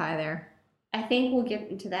important tie there. I think we'll get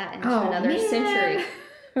into that into another century.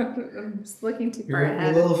 I'm just looking too far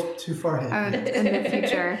ahead. You're a little too far ahead. In the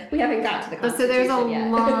future. We haven't got to the Constitution So there's a yet.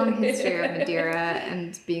 long history of Madeira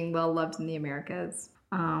and being well loved in the Americas.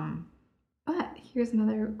 But here's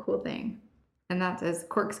another cool thing, and that is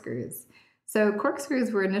corkscrews. So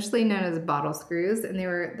corkscrews were initially known as bottle screws, and they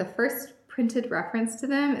were the first printed reference to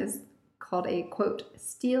them is called a, quote,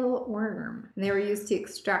 steel worm. And they were used to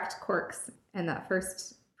extract corks, and that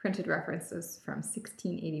first printed reference is from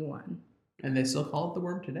 1681. And they still call it the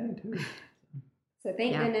worm today, too. So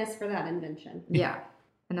thank goodness for that invention. Yeah.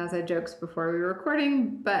 And as I joked before we were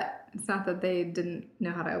recording, but it's not that they didn't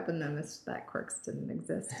know how to open them, it's that corks didn't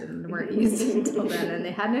exist and weren't used until then, and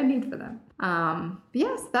they had no need for them. But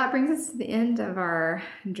yes, that brings us to the end of our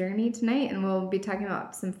journey tonight, and we'll be talking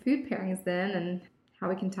about some food pairings then and how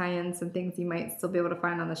we can tie in some things you might still be able to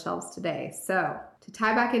find on the shelves today. So to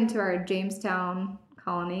tie back into our Jamestown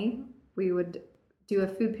colony, we would do a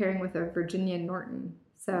food pairing with a Virginia Norton.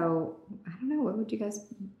 So I don't know, what would you guys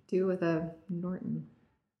do with a Norton?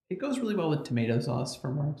 It goes really well with tomato sauce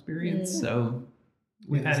from our experience. So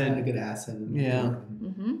we've had a it. good acid. Yeah.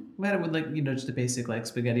 Mm-hmm. We had it with just a basic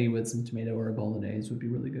spaghetti with some tomato or a bolognese would be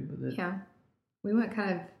really good with it. Yeah. We went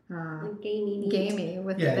kind of gamey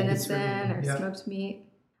with venison or smoked meat.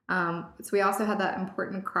 So we also had that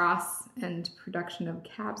important cross and production of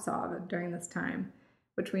cab sauv during this time,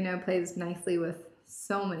 which we know plays nicely with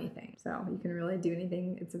so many things. So you can really do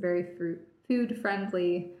anything. It's a very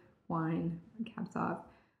food-friendly wine, cab sauv.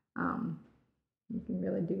 You can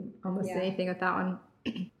really do almost anything with that one.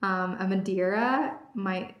 A Madeira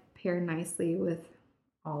might pair nicely with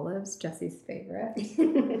olives, Jesse's favorite.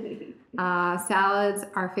 Salads,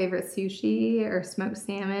 our favorite sushi or smoked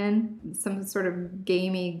salmon. Some sort of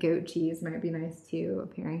gamey goat cheese might be nice too,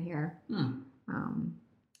 pairing here.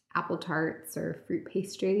 Apple tarts or fruit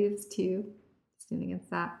pastries too. Stand against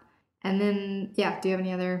that. And then, do you have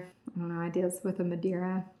any other, ideas with a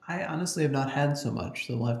Madeira? I honestly have not had so much,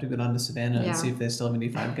 so we'll have to go down to Savannah and see if they still have any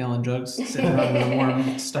 5-gallon jugs sitting around in a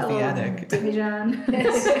warm, stuffy attic. Demijohn.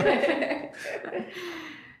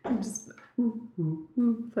 Just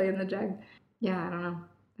play in the jug. Yeah, I don't know.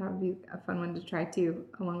 That would be a fun one to try too,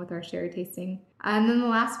 along with our sherry tasting. And then the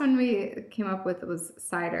last one we came up with was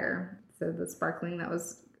cider. So the sparkling that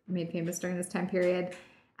was made famous during this time period.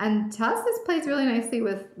 And to us, this plays really nicely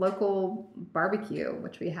with local barbecue,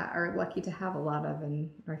 which we are lucky to have a lot of in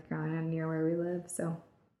North Carolina near where we live. So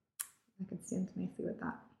I could stand nicely with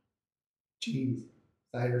that. Cheese,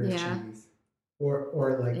 cider, cheese,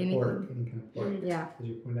 or like anything. Pork, any kind of pork. Yeah, as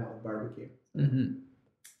you pointed out with barbecue. Mm-hmm.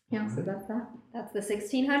 Yeah, so that's that. That's the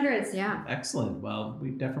 1600s. Yeah. Excellent. Well, we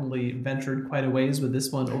definitely ventured quite a ways with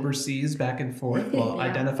this one overseas, back and forth. We'll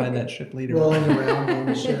identify that ship later. Rolling around on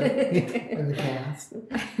the ship in the cast.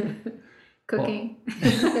 Cooking.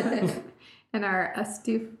 And our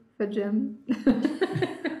estufagem.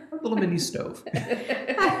 Our little mini stove.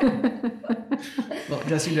 Well,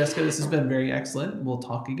 Jesse and Jessica, this has been very excellent. We'll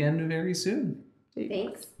talk again very soon.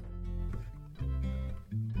 Thanks.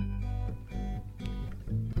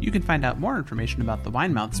 You can find out more information about the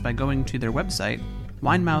Winemouths by going to their website,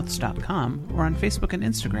 winemouths.com, or on Facebook and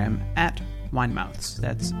Instagram Winemouths.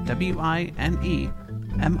 That's WINEMOUTHS.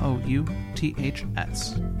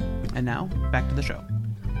 And now, back to the show.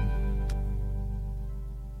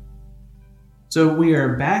 So we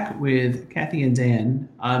are back with Kathy and Dan.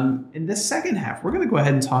 In this second half, we're going to go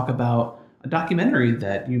ahead and talk about a documentary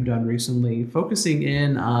that you've done recently, focusing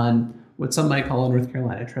in on what some might call a North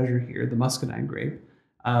Carolina treasure here, the muscadine grape,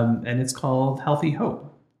 and it's called Healthy Hope.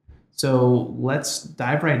 So let's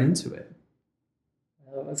dive right into it.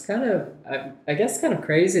 It was kind of, I guess, kind of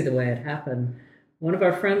crazy the way it happened. One of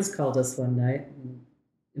our friends called us one night and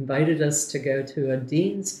invited us to go to a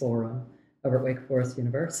dean's forum over at Wake Forest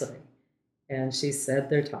University. And she said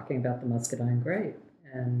they're talking about the muscadine grape.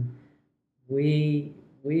 And we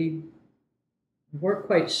weren't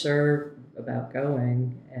quite sure about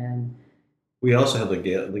going. And we also had the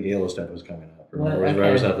gala stuff was coming up. Remember,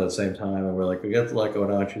 I was at that same time, and we're like, we got a lot going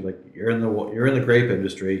on. She's like, you're in the grape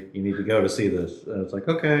industry. You need to go to see this. And it's like,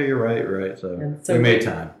 okay, you're right. So we made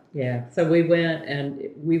time. Yeah. So we went, and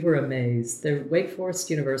we were amazed. The Wake Forest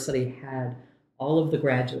University had all of the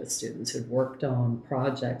graduate students who'd worked on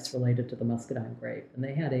projects related to the muscadine grape, and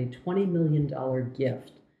they had a $20 million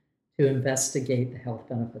gift to investigate the health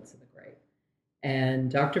benefits of the grape. And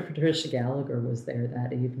Dr. Patricia Gallagher was there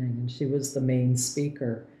that evening, and she was the main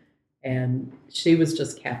speaker. And she was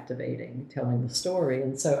just captivating, telling the story.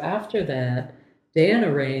 And so after that, Dan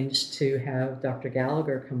arranged to have Dr.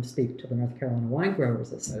 Gallagher come speak to the North Carolina Wine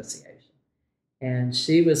Growers Association. And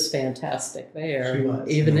she was fantastic there, She was.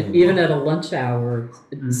 even at a lunch hour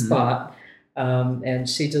spot. And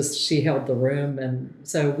she held the room. And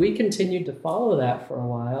so we continued to follow that for a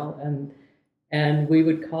while. And we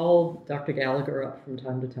would call Dr. Gallagher up from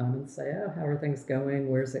time to time and say, oh, how are things going?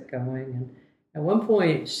 Where's it going? And at one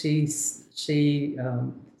point, she said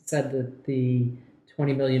that the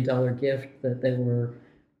 $20 million gift that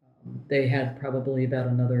they had probably about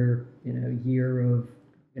another year of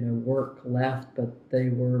work left, but they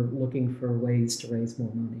were looking for ways to raise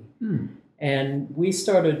more money. And we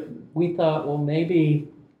thought, well, maybe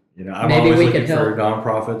I'm maybe always we looking could help. for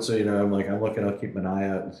nonprofits. So I'll keep an eye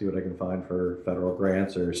out and see what I can find for federal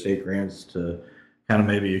grants or state grants to kind of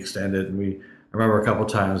maybe extend it. And I remember a couple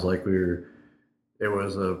times it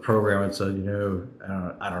was a program that said,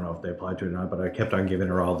 I don't know if they applied to it or not, but I kept on giving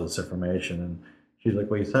her all this information. And she's like,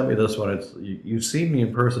 well, you sent me this one. You've seen me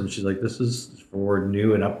in person. She's like, this is for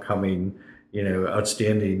new and upcoming,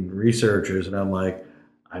 outstanding researchers. And I'm like,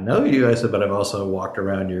 I know you. I said, but I've also walked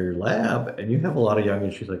around your lab and you have a lot of young.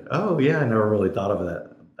 And she's like, oh, yeah, I never really thought of it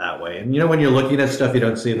that way. And, when you're looking at stuff, you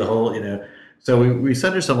don't see the whole, So we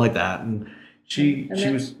sent her something like that. And she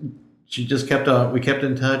just kept on, we kept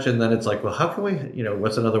in touch, and then it's like, well, how can we,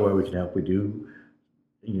 what's another way we can help? We do,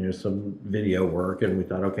 some video work, and we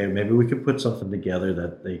thought, okay, maybe we could put something together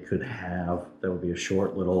that they could have that would be a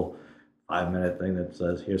short little 5-minute thing that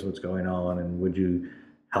says, here's what's going on, and would you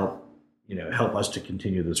help us to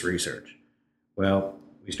continue this research? Well,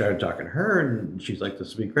 we started talking to her, and she's like,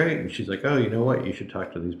 this would be great. And she's like, oh, you know what? You should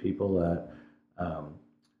talk to these people that,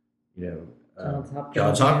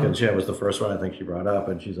 Johns Hopkins, was the first one I think she brought up,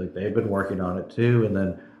 and she's like, they've been working on it too. And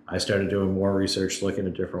then I started doing more research, looking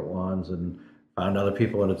at different ones, and found other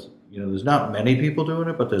people. And it's there's not many people doing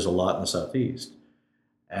it, but there's a lot in the Southeast,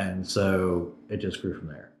 and so it just grew from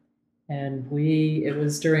there. And it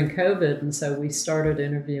was during COVID, and so we started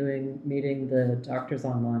meeting the doctors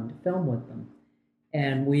online to film with them.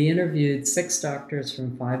 And we interviewed 6 doctors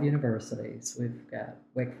from 5 universities. We've got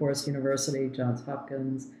Wake Forest University, Johns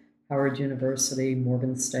Hopkins, Howard University,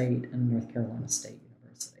 Morgan State, and North Carolina State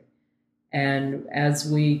University. And as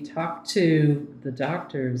we talked to the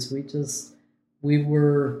doctors, we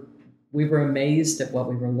were amazed at what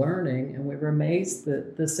we were learning, and we were amazed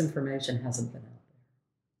that this information hasn't been out there.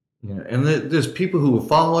 Yeah, and there's people who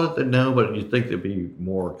follow it that know, but you think it'd be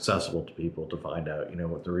more accessible to people to find out,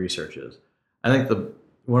 what the research is. I think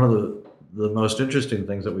one of the most interesting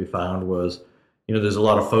things that we found was, there's a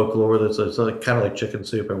lot of folklore that's kind of like chicken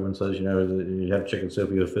soup. Everyone says, you have chicken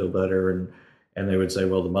soup, you'll feel better. And they would say,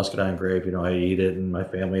 well, the muscadine grape, I eat it, and my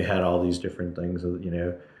family had all these different things.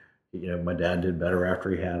 My dad did better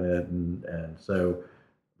after he had it. And so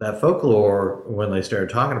that folklore, when they started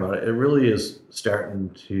talking about it, it really is starting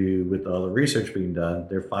to, with all the research being done,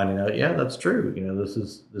 they're finding out, yeah, that's true. This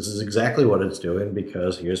is exactly what it's doing,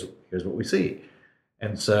 because here's what we see.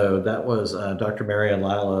 And so that was Dr. Marianne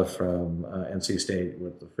Lila from NC State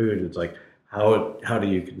with the food. It's like, how do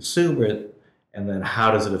you consume it, and then how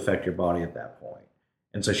does it affect your body at that point?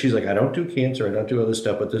 And so she's like, I don't do cancer, I don't do other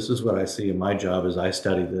stuff, but this is what I see. And my job is I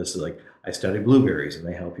study this. Like, I study blueberries, and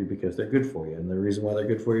they help you because they're good for you. And the reason why they're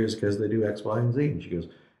good for you is because they do X, Y, and Z. And she goes,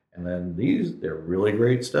 And then they're really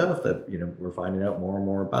great stuff that, we're finding out more and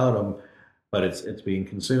more about them, but it's being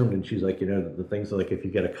consumed. And she's like, the things like if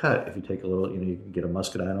you get a cut, if you take a little, you can get a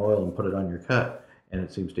muscadine oil and put it on your cut and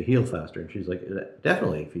it seems to heal faster. And she's like, it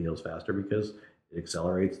definitely heals faster because it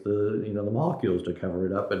accelerates the molecules to cover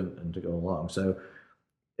it up and to go along. So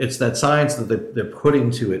it's that science that they're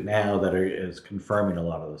putting to it now that is confirming a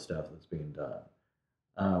lot of the stuff that's being done.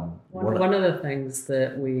 One of the things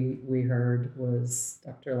that we heard was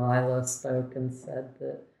Dr. Lila spoke and said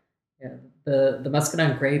that the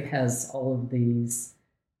muscadine grape has all of these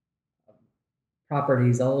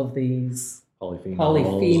properties, all of these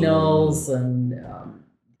polyphenols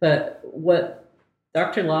but what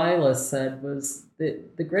Dr. Lila said was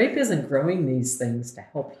that the grape isn't growing these things to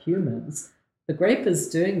help humans. The grape is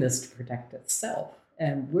doing this to protect itself,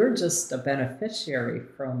 and we're just a beneficiary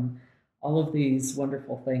from all of these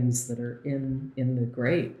wonderful things that are in the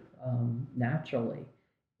grape naturally.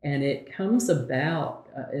 And it comes about,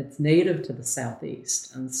 it's native to the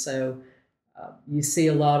Southeast. And so you see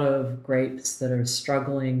a lot of grapes that are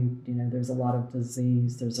struggling. There's a lot of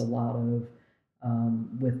disease. There's a lot of,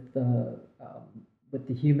 with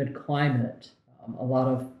the humid climate, a lot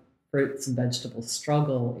of fruits and vegetables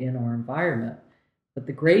struggle in our environment. But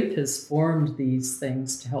the grape has formed these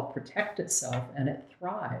things to help protect itself, and it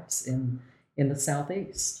thrives in the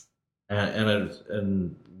Southeast.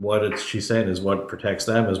 And what she's saying is what protects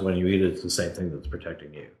them is when you eat it, it's the same thing that's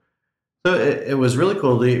protecting you. So it was really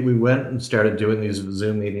cool. We went and started doing these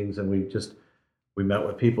Zoom meetings, and we met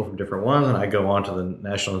with people from different ones, and I go on to the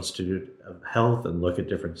National Institute of Health and look at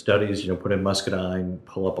different studies, put in muscadine,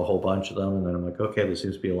 pull up a whole bunch of them, and then I'm like, okay, there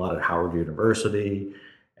seems to be a lot at Howard University.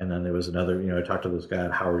 And then there was another, I talked to this guy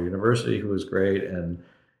at Howard University who was great, and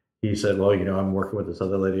he said, well, I'm working with this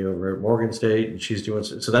other lady over at Morgan State, and she's doing,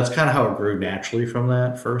 so that's kind of how it grew naturally from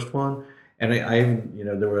that first one. And I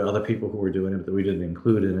there were other people who were doing it that we didn't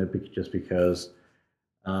include in it just because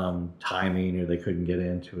timing, or they couldn't get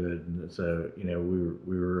into it. And so,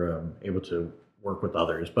 we were able to work with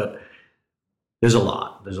others, but there's a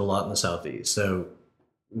lot in the Southeast. So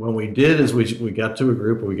what we did is we got to a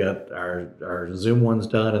group, and we got our Zoom ones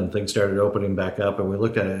done, and things started opening back up, and we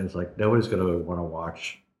looked at it, and it's like, nobody's going to want to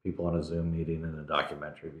watch people on a Zoom meeting and a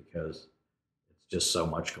documentary because it's just so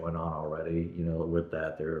much going on already, with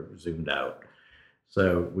that, they're zoomed out.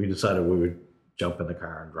 So we decided we would jump in the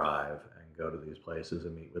car and drive and go to these places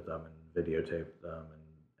and meet with them and videotape them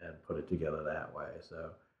and put it together that way. So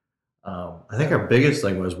I think our biggest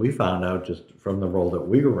thing was we found out just from the role that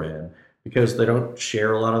we were in, because they don't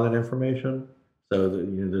share a lot of that information. So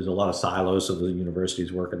there's a lot of silos. So the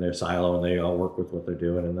universities work in their silo, and they all work with what they're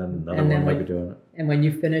doing, and then another one might be doing it. And when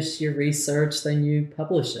you finish your research, then you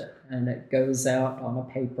publish it, and it goes out on a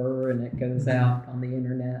paper, and it goes out on the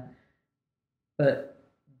internet. But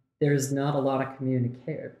there's not a lot of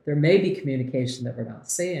communication. There may be communication that we're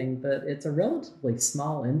not seeing, but it's a relatively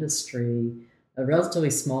small industry, a relatively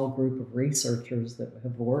small group of researchers that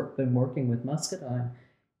have been working with muscadine.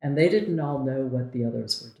 And they didn't all know what the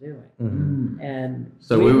others were doing. Mm-hmm. And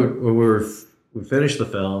so we finished the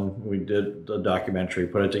film, we did the documentary,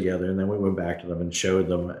 put it together, and then we went back to them and showed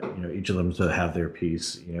them, each of them to have their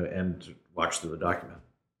piece, and watch through the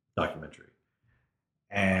documentary.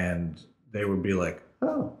 And they would be like,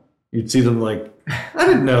 oh, you'd see them like, I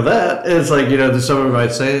didn't know that. And it's like, someone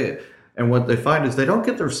might say, and what they find is they don't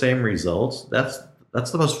get the same results. That's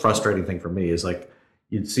the most frustrating thing for me, is like,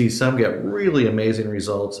 you'd see some get really amazing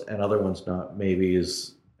results and other ones not maybe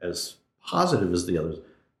as positive as the others.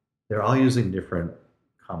 They're all using different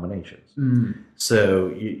combinations. Mm.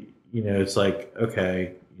 So, it's like,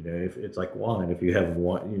 okay, if it's like wine, if you have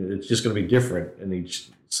one, it's just going to be different in each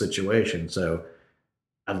situation. So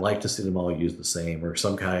I'd like to see them all use the same or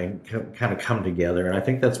some kind of come together. And I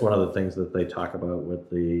think that's one of the things that they talk about with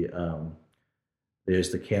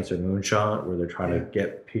there's the Cancer Moonshot, where they're trying to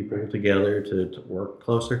get people together to work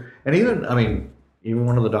closer. And even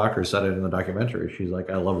one of the doctors said it in the documentary. She's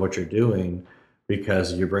like, I love what you're doing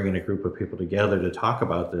because you're bringing a group of people together to talk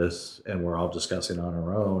about this, and we're all discussing on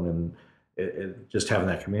our own. And it just having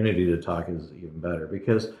that community to talk is even better,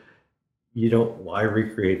 because why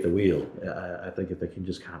recreate the wheel? I think if they can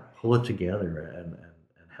just kind of pull it together and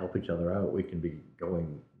help each other out, we can be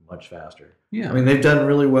going much faster. Yeah. They've done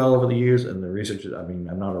really well over the years, and the research,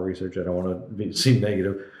 I'm not a researcher, I don't want to seem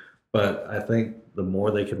negative, but I think the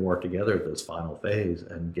more they can work together at this final phase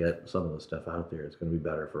and get some of the stuff out there, it's going to be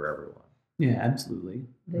better for everyone. Yeah, absolutely.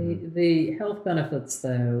 The health benefits,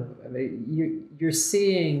 though, you're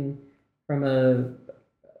seeing from a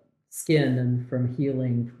skin and from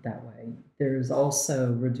healing that way. There's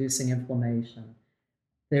also reducing inflammation.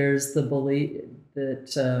 there's the belief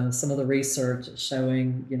that some of the research is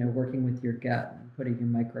showing, working with your gut and putting your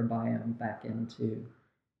microbiome back into.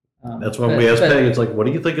 That's when we asked Peggy, it's like, what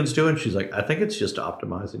do you think it's doing? She's like, I think it's just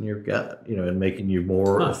optimizing your gut, and making you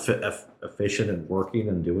more efficient and working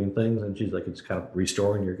and doing things. And she's like, it's kind of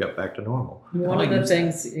restoring your gut back to normal. One of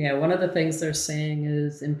the things they're saying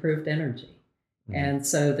is improved energy. Mm-hmm. And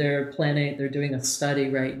so they're doing a study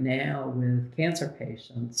right now with cancer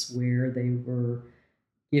patients where they were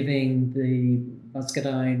giving the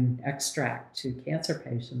muscadine extract to cancer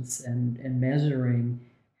patients and measuring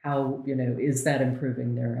how, is that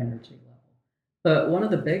improving their energy level? But one of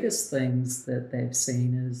the biggest things that they've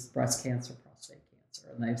seen is breast cancer, prostate cancer.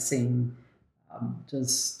 And they've seen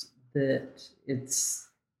just that it's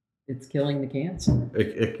killing the cancer.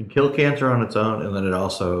 It can kill cancer on its own, and then it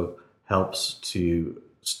also helps to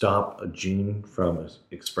stop a gene from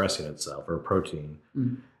expressing itself, or a protein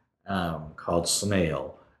called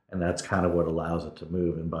SNAIL. And that's kind of what allows it to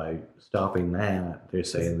move. And by stopping that, they're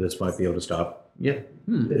saying this might be able to stop. Yeah,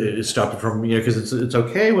 it stopped it from, because it's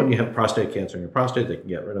okay when you have prostate cancer in your prostate, they can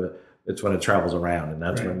get rid of it. It's when it travels around, and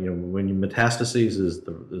that's when you metastases is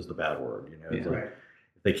the bad word. It's like,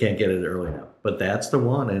 they can't get it early enough. But that's the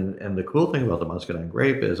one, and the cool thing about the muscadine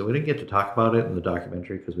grape is we didn't get to talk about it in the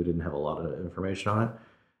documentary because we didn't have a lot of information on it.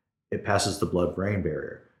 It passes the blood-brain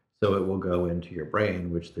barrier, so it will go into your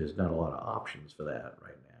brain, which there's not a lot of options for that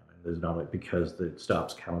right now. And there's not, because it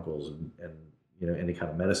stops chemicals and any kind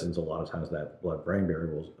of medicines. A lot of times that blood-brain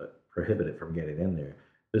barrier will prohibit it from getting in there.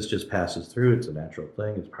 This just passes through. It's a natural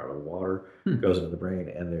thing. It's part of the water. It goes into the brain,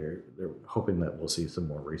 and they're hoping that we'll see some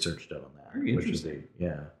more research done on that. Very interesting.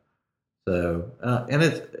 So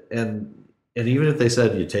and even if they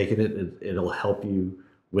said you're taking it, it'll help you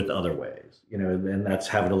with other ways. And that's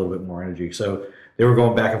having a little bit more energy. So they were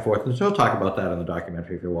going back and forth, and so we'll talk about that in the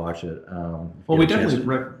documentary if you watch it. Well, we definitely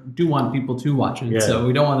do want people to watch it, so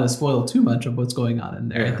we don't want to spoil too much of what's going on in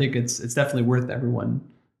there. I think it's definitely worth everyone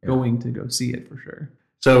going to go see it for sure.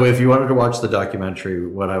 So if you wanted to watch the documentary,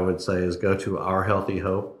 what I would say is go to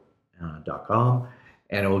ourhealthyhope.com,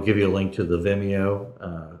 and it will give you a link to the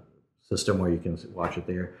Vimeo system where you can watch it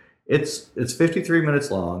there. It's 53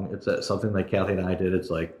 minutes long. It's something that Kathy and I did.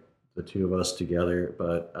 It's like the two of us together,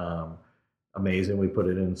 but amazing. We put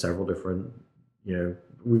it in several different,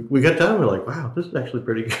 we got done. We're like, wow, this is actually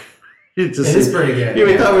pretty good. It is pretty good.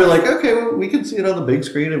 We thought, we were like, okay, well, we can see it on the big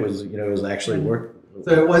screen. It was, it was actually work.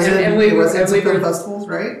 So it wasn't, and we were at some film festivals,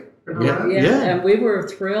 right? Yeah, and we were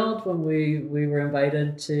thrilled when we were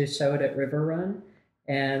invited to show it at River Run.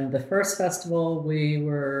 And the first festival we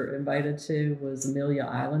were invited to was Amelia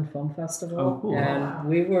Island Film Festival. Oh, cool. And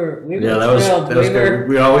we were thrilled. That was good.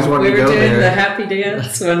 We always wanted to go there. We were doing the happy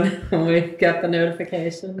dance when we got the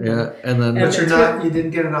notification. Yeah, and then... But you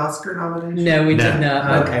didn't get an Oscar nomination? No, we did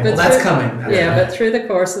not. Okay, well, that's coming. But through the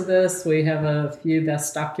course of this, we have a few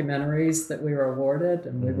best documentaries that we were awarded,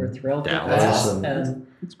 and we were thrilled with that. Awesome. And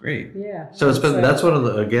it's great. Yeah. So that's one of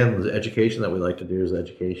the education that we like to do is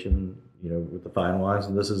education, with the fine wines,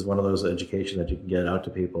 and this is one of those education that you can get out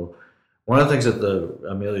to people. One of the things at the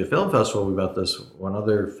Amelia Film Festival, we met this one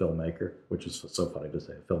other filmmaker, which is so funny to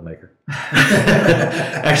say, filmmaker.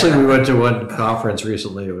 Actually, we went to one conference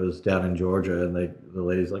recently. It was down in Georgia, and the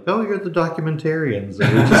lady's like, "Oh, you're the documentarians."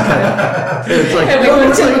 And we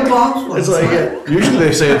just usually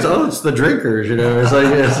they say it's the drinkers, It's like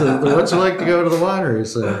it's the ones who like to go to the wineries.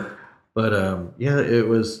 So. But it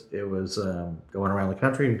was going around the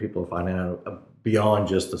country, and people finding out beyond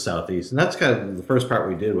just the Southeast. And that's kind of the first part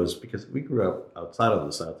we did, was because we grew up outside of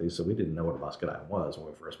the Southeast, so we didn't know what muscadine was when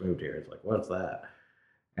we first moved here. It's like, what's that?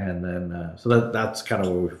 And then so that's kind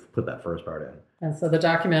of where we put that first part in. And so the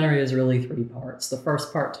documentary is really 3 parts. The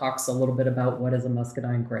first part talks a little bit about what is a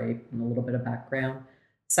muscadine grape and a little bit of background.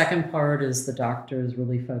 Second part is the doctors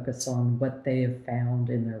really focus on what they have found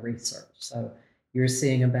in their research. So you're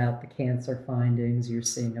seeing about the cancer findings, you're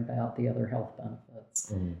seeing about the other health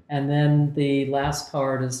benefits. Mm-hmm. And then the last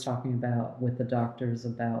part is talking about, with the doctors,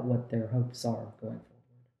 about what their hopes are going forward.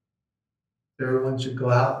 Everyone should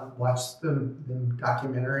go out and watch the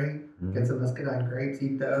documentary, get some muscadine grapes,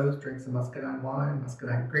 eat those, drink some muscadine wine,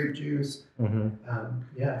 muscadine grape juice.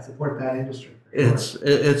 Support that industry. It's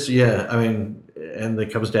I mean, and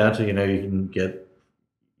it comes down to, you can get,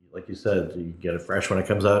 like you said, you get it fresh when it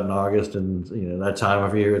comes out in August, and that time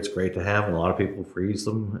of year it's great to have, and a lot of people freeze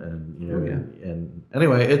them, and and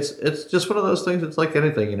anyway, it's just one of those things. It's like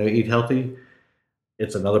anything, eat healthy.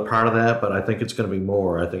 It's another part of that, but I think it's going to be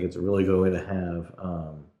more. I think it's really going to have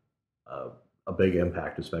a big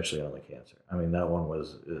impact, especially on the cancer. I mean, that one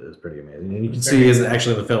is pretty amazing. And you can see is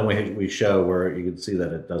actually in the film we show where you can see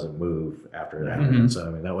that it doesn't move after it happens. So I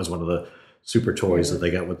mean, that was one of the super toys that they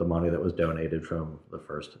got with the money that was donated from the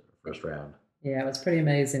first round. Yeah, it was pretty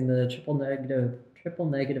amazing. The triple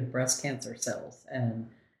negative breast cancer cells, and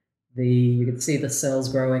you could see the cells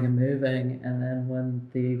growing and moving. And then when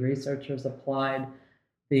the researchers applied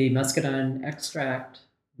the muscadine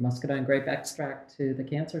grape extract to the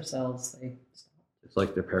cancer cells, they stopped. It's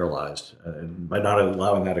like they're paralyzed, and by not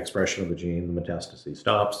allowing that expression of the gene, the metastasis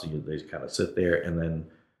stops. They kind of sit there, and then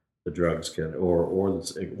the drugs can, or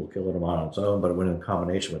it will kill them on its own. But when in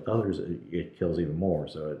combination with others, it kills even more.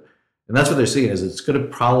 So and that's what they're seeing is it's not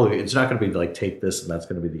going to be like take this and that's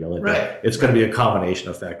going to be the only thing. It's going to be a combination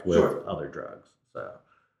effect with other drugs.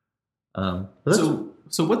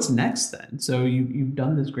 So what's next then? So you've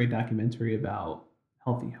done this great documentary about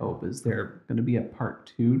Healthy Hope. Is there going to be a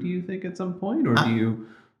part 2, do you think, at some point? Or do you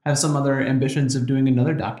have some other ambitions of doing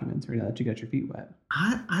another documentary now that you got your feet wet?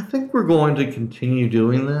 I think we're going to continue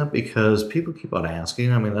doing that because people keep on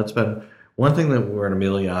asking. I mean, that's been one thing that we're in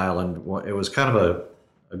Amelia Island. It was kind of a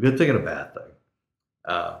good thing and a bad thing.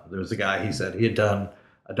 There was a guy, he said he had done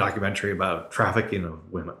a documentary about trafficking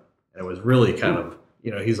of women. And it was really kind of,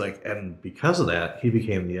 he's like, and because of that, he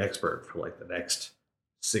became the expert for like the next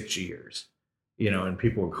 6 years. And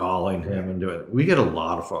people were calling him and doing it. We get a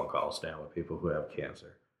lot of phone calls now with people who have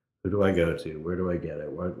cancer. Who do I go to? Where do I get it?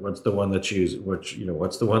 What's the one that's used?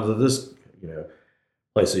 What's the one that this,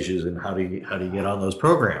 place is using? How do you get on those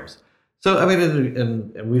programs? So I mean,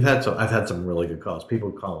 and I've had some really good calls.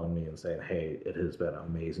 People calling me and saying, "Hey, it has been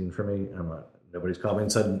amazing for me." Nobody's called me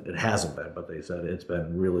and said it hasn't been, but they said it's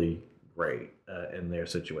been really great in their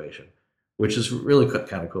situation, which is really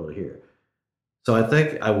kind of cool to hear. So I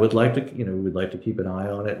think I would like to, we'd like to keep an eye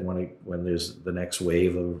on it when there's the next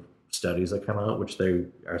wave of studies that come out, which they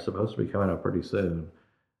are supposed to be coming out pretty soon.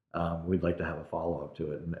 We'd like to have a follow-up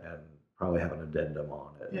to it and probably have an addendum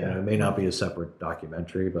on it. Yeah. It may not be a separate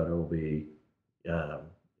documentary, but it will be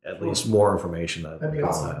at least more information that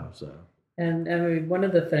people have. So. And I mean, one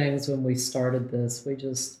of the things when we started this,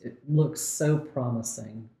 it looked so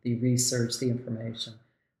promising, the research, the information.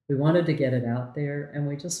 We wanted to get it out there, and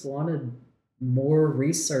we just wanted more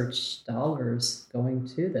research dollars going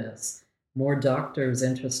to this, more doctors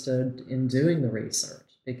interested in doing the research,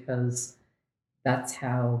 because that's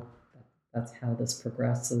how this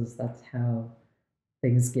progresses. That's how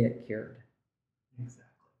things get cured. Exactly.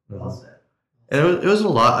 Well said. And it was a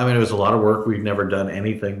lot. I mean, it was a lot of work. We'd never done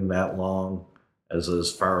anything that long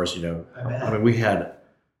as far as, I mean, we had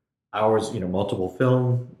hours, multiple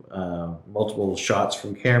film, multiple shots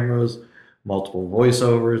from cameras, multiple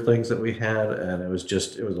voiceover things that we had. And it was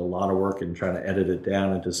a lot of work in trying to edit it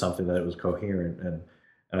down into something that was coherent. And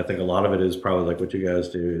I think a lot of it is probably like what you guys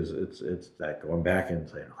do is it's that going back and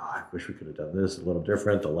saying, I wish we could have done this a little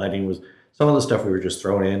different. The lighting was some of the stuff we were just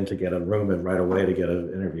thrown in to get a room and right away to get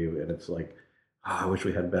an interview. And it's like, I wish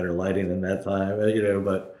we had better lighting in that time, but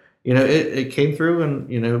it came through, and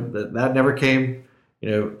that never came.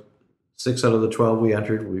 6 out of the 12 we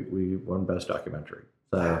entered, we won Best Documentary.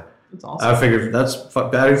 So that's awesome. I figured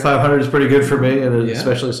batting 500 is pretty good for me, and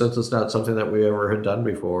especially since it's not something that we ever had done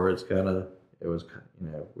before. We're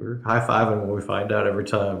high-fiving when we find out every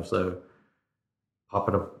time. So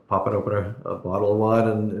popping open a bottle of wine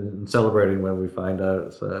and celebrating when we find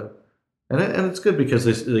out. So. And it's good because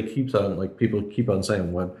they keeps on, like, people keep on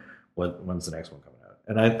saying when's the next one coming out,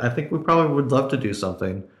 and I think we probably would love to do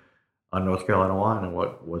something on North Carolina wine and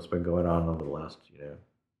what's been going on over the last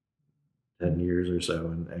 10 years or so,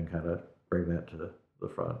 and kind of bring that to the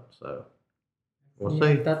front. So we'll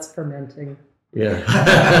see. That's fermenting.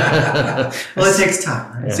 Yeah. Well, it takes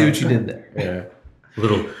time. Right? Yeah. See what you did there. Yeah.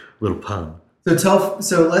 Little pun.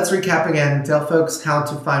 So let's recap again. Tell folks how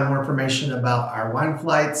to find more information about our wine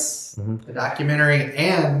flights, the documentary,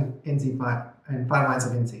 and Fine Wines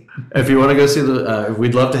of NC. If you want to go see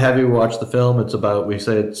we'd love to have you watch the film. It's about, we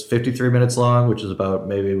say it's 53 minutes long, which is about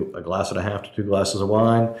maybe a glass and a half to 2 glasses of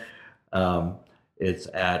wine. It's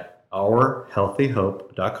at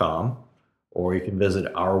ourhealthyhope.com, or you can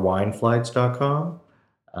visit ourwineflights.com,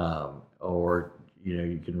 or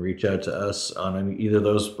you can reach out to us on either of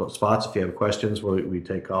those spots. If you have questions, we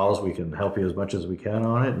take calls. We can help you as much as we can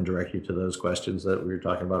on it and direct you to those questions that we were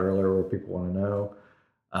talking about earlier where people want to know.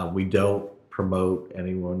 We don't promote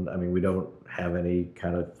anyone. I mean, we don't have any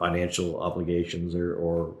kind of financial obligations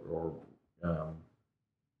or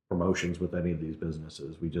promotions with any of these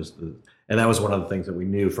businesses. And that was one of the things that we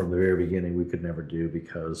knew from the very beginning we could never do,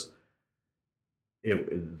 because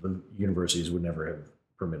the universities would never have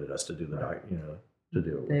permitted us to do the to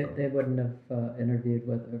do it with They wouldn't have interviewed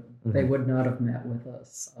with, they would not have met with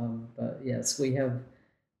us. But yes, we have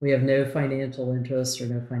no financial interest or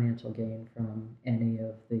no financial gain from any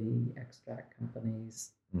of the extract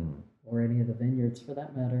companies or any of the vineyards for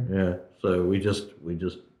that matter. Yeah, so we just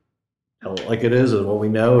tell it like it is, and what we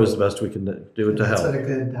know is the best we can do it to help. That's what a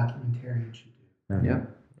good documentarian should do.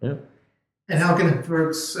 Yeah. And how can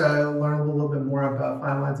folks learn a little bit more about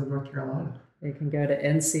Fine Wines of North Carolina? You can go to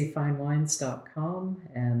ncfinewines.com,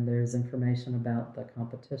 and there's information about the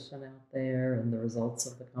competition out there, and the results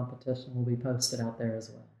of the competition will be posted out there as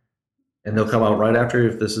well. And they'll come out right after.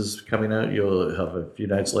 If this is coming out, you'll have a few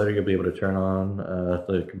nights later, you'll be able to turn on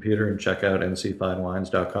the computer and check out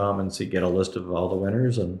ncfinewines.com and get a list of all the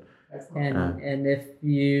winners. And if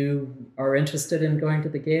you are interested in going to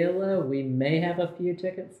the gala, we may have a few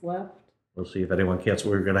tickets left. We'll see if anyone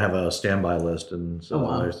cancels. We're going to have a standby list and so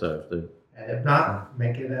on. So and if not,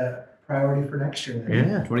 make it a priority for next year. Then.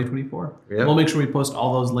 Yeah, 2024. Yeah. We'll make sure we post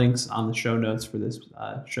all those links on the show notes for this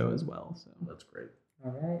show as well. So that's great.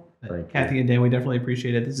 All right. Thank Kathy you. and Dan, we definitely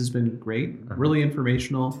appreciate it. This has been great, really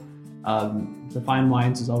informational. The Fine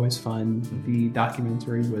Wines is always fun. The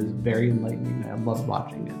documentary was very enlightening. I loved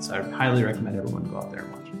watching it, so I highly recommend everyone go out there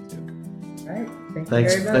and watch it too. All right. Thank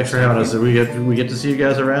Thanks, you very much. thanks for having us. We get to see you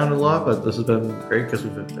guys around a lot, but this has been great because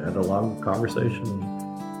we've had a long conversation.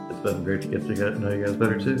 It's been great to get to know you guys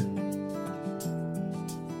better too.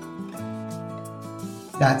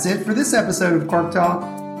 That's it for this episode of Cork Talk.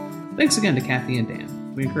 Thanks again to Kathy and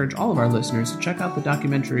Dan. We encourage all of our listeners to check out the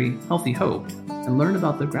documentary Healthy Hope and learn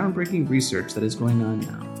about the groundbreaking research that is going on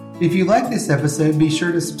now. If you like this episode, be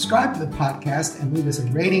sure to subscribe to the podcast and leave us a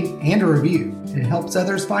rating and a review. It helps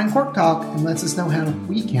others find Cork Talk and lets us know how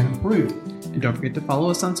we can improve. And don't forget to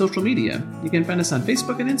follow us on social media. You can find us on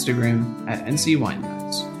Facebook and Instagram at NC Wine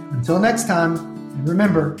Guys. Until next time, and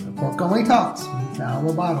remember, the cork only talks when it's out of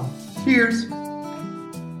the bottle. Cheers!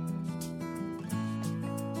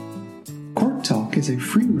 Cork Talk is a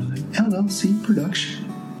Free Run LLC production.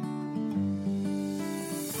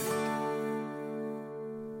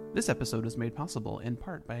 This episode is made possible in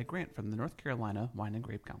part by a grant from the North Carolina Wine and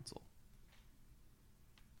Grape Council.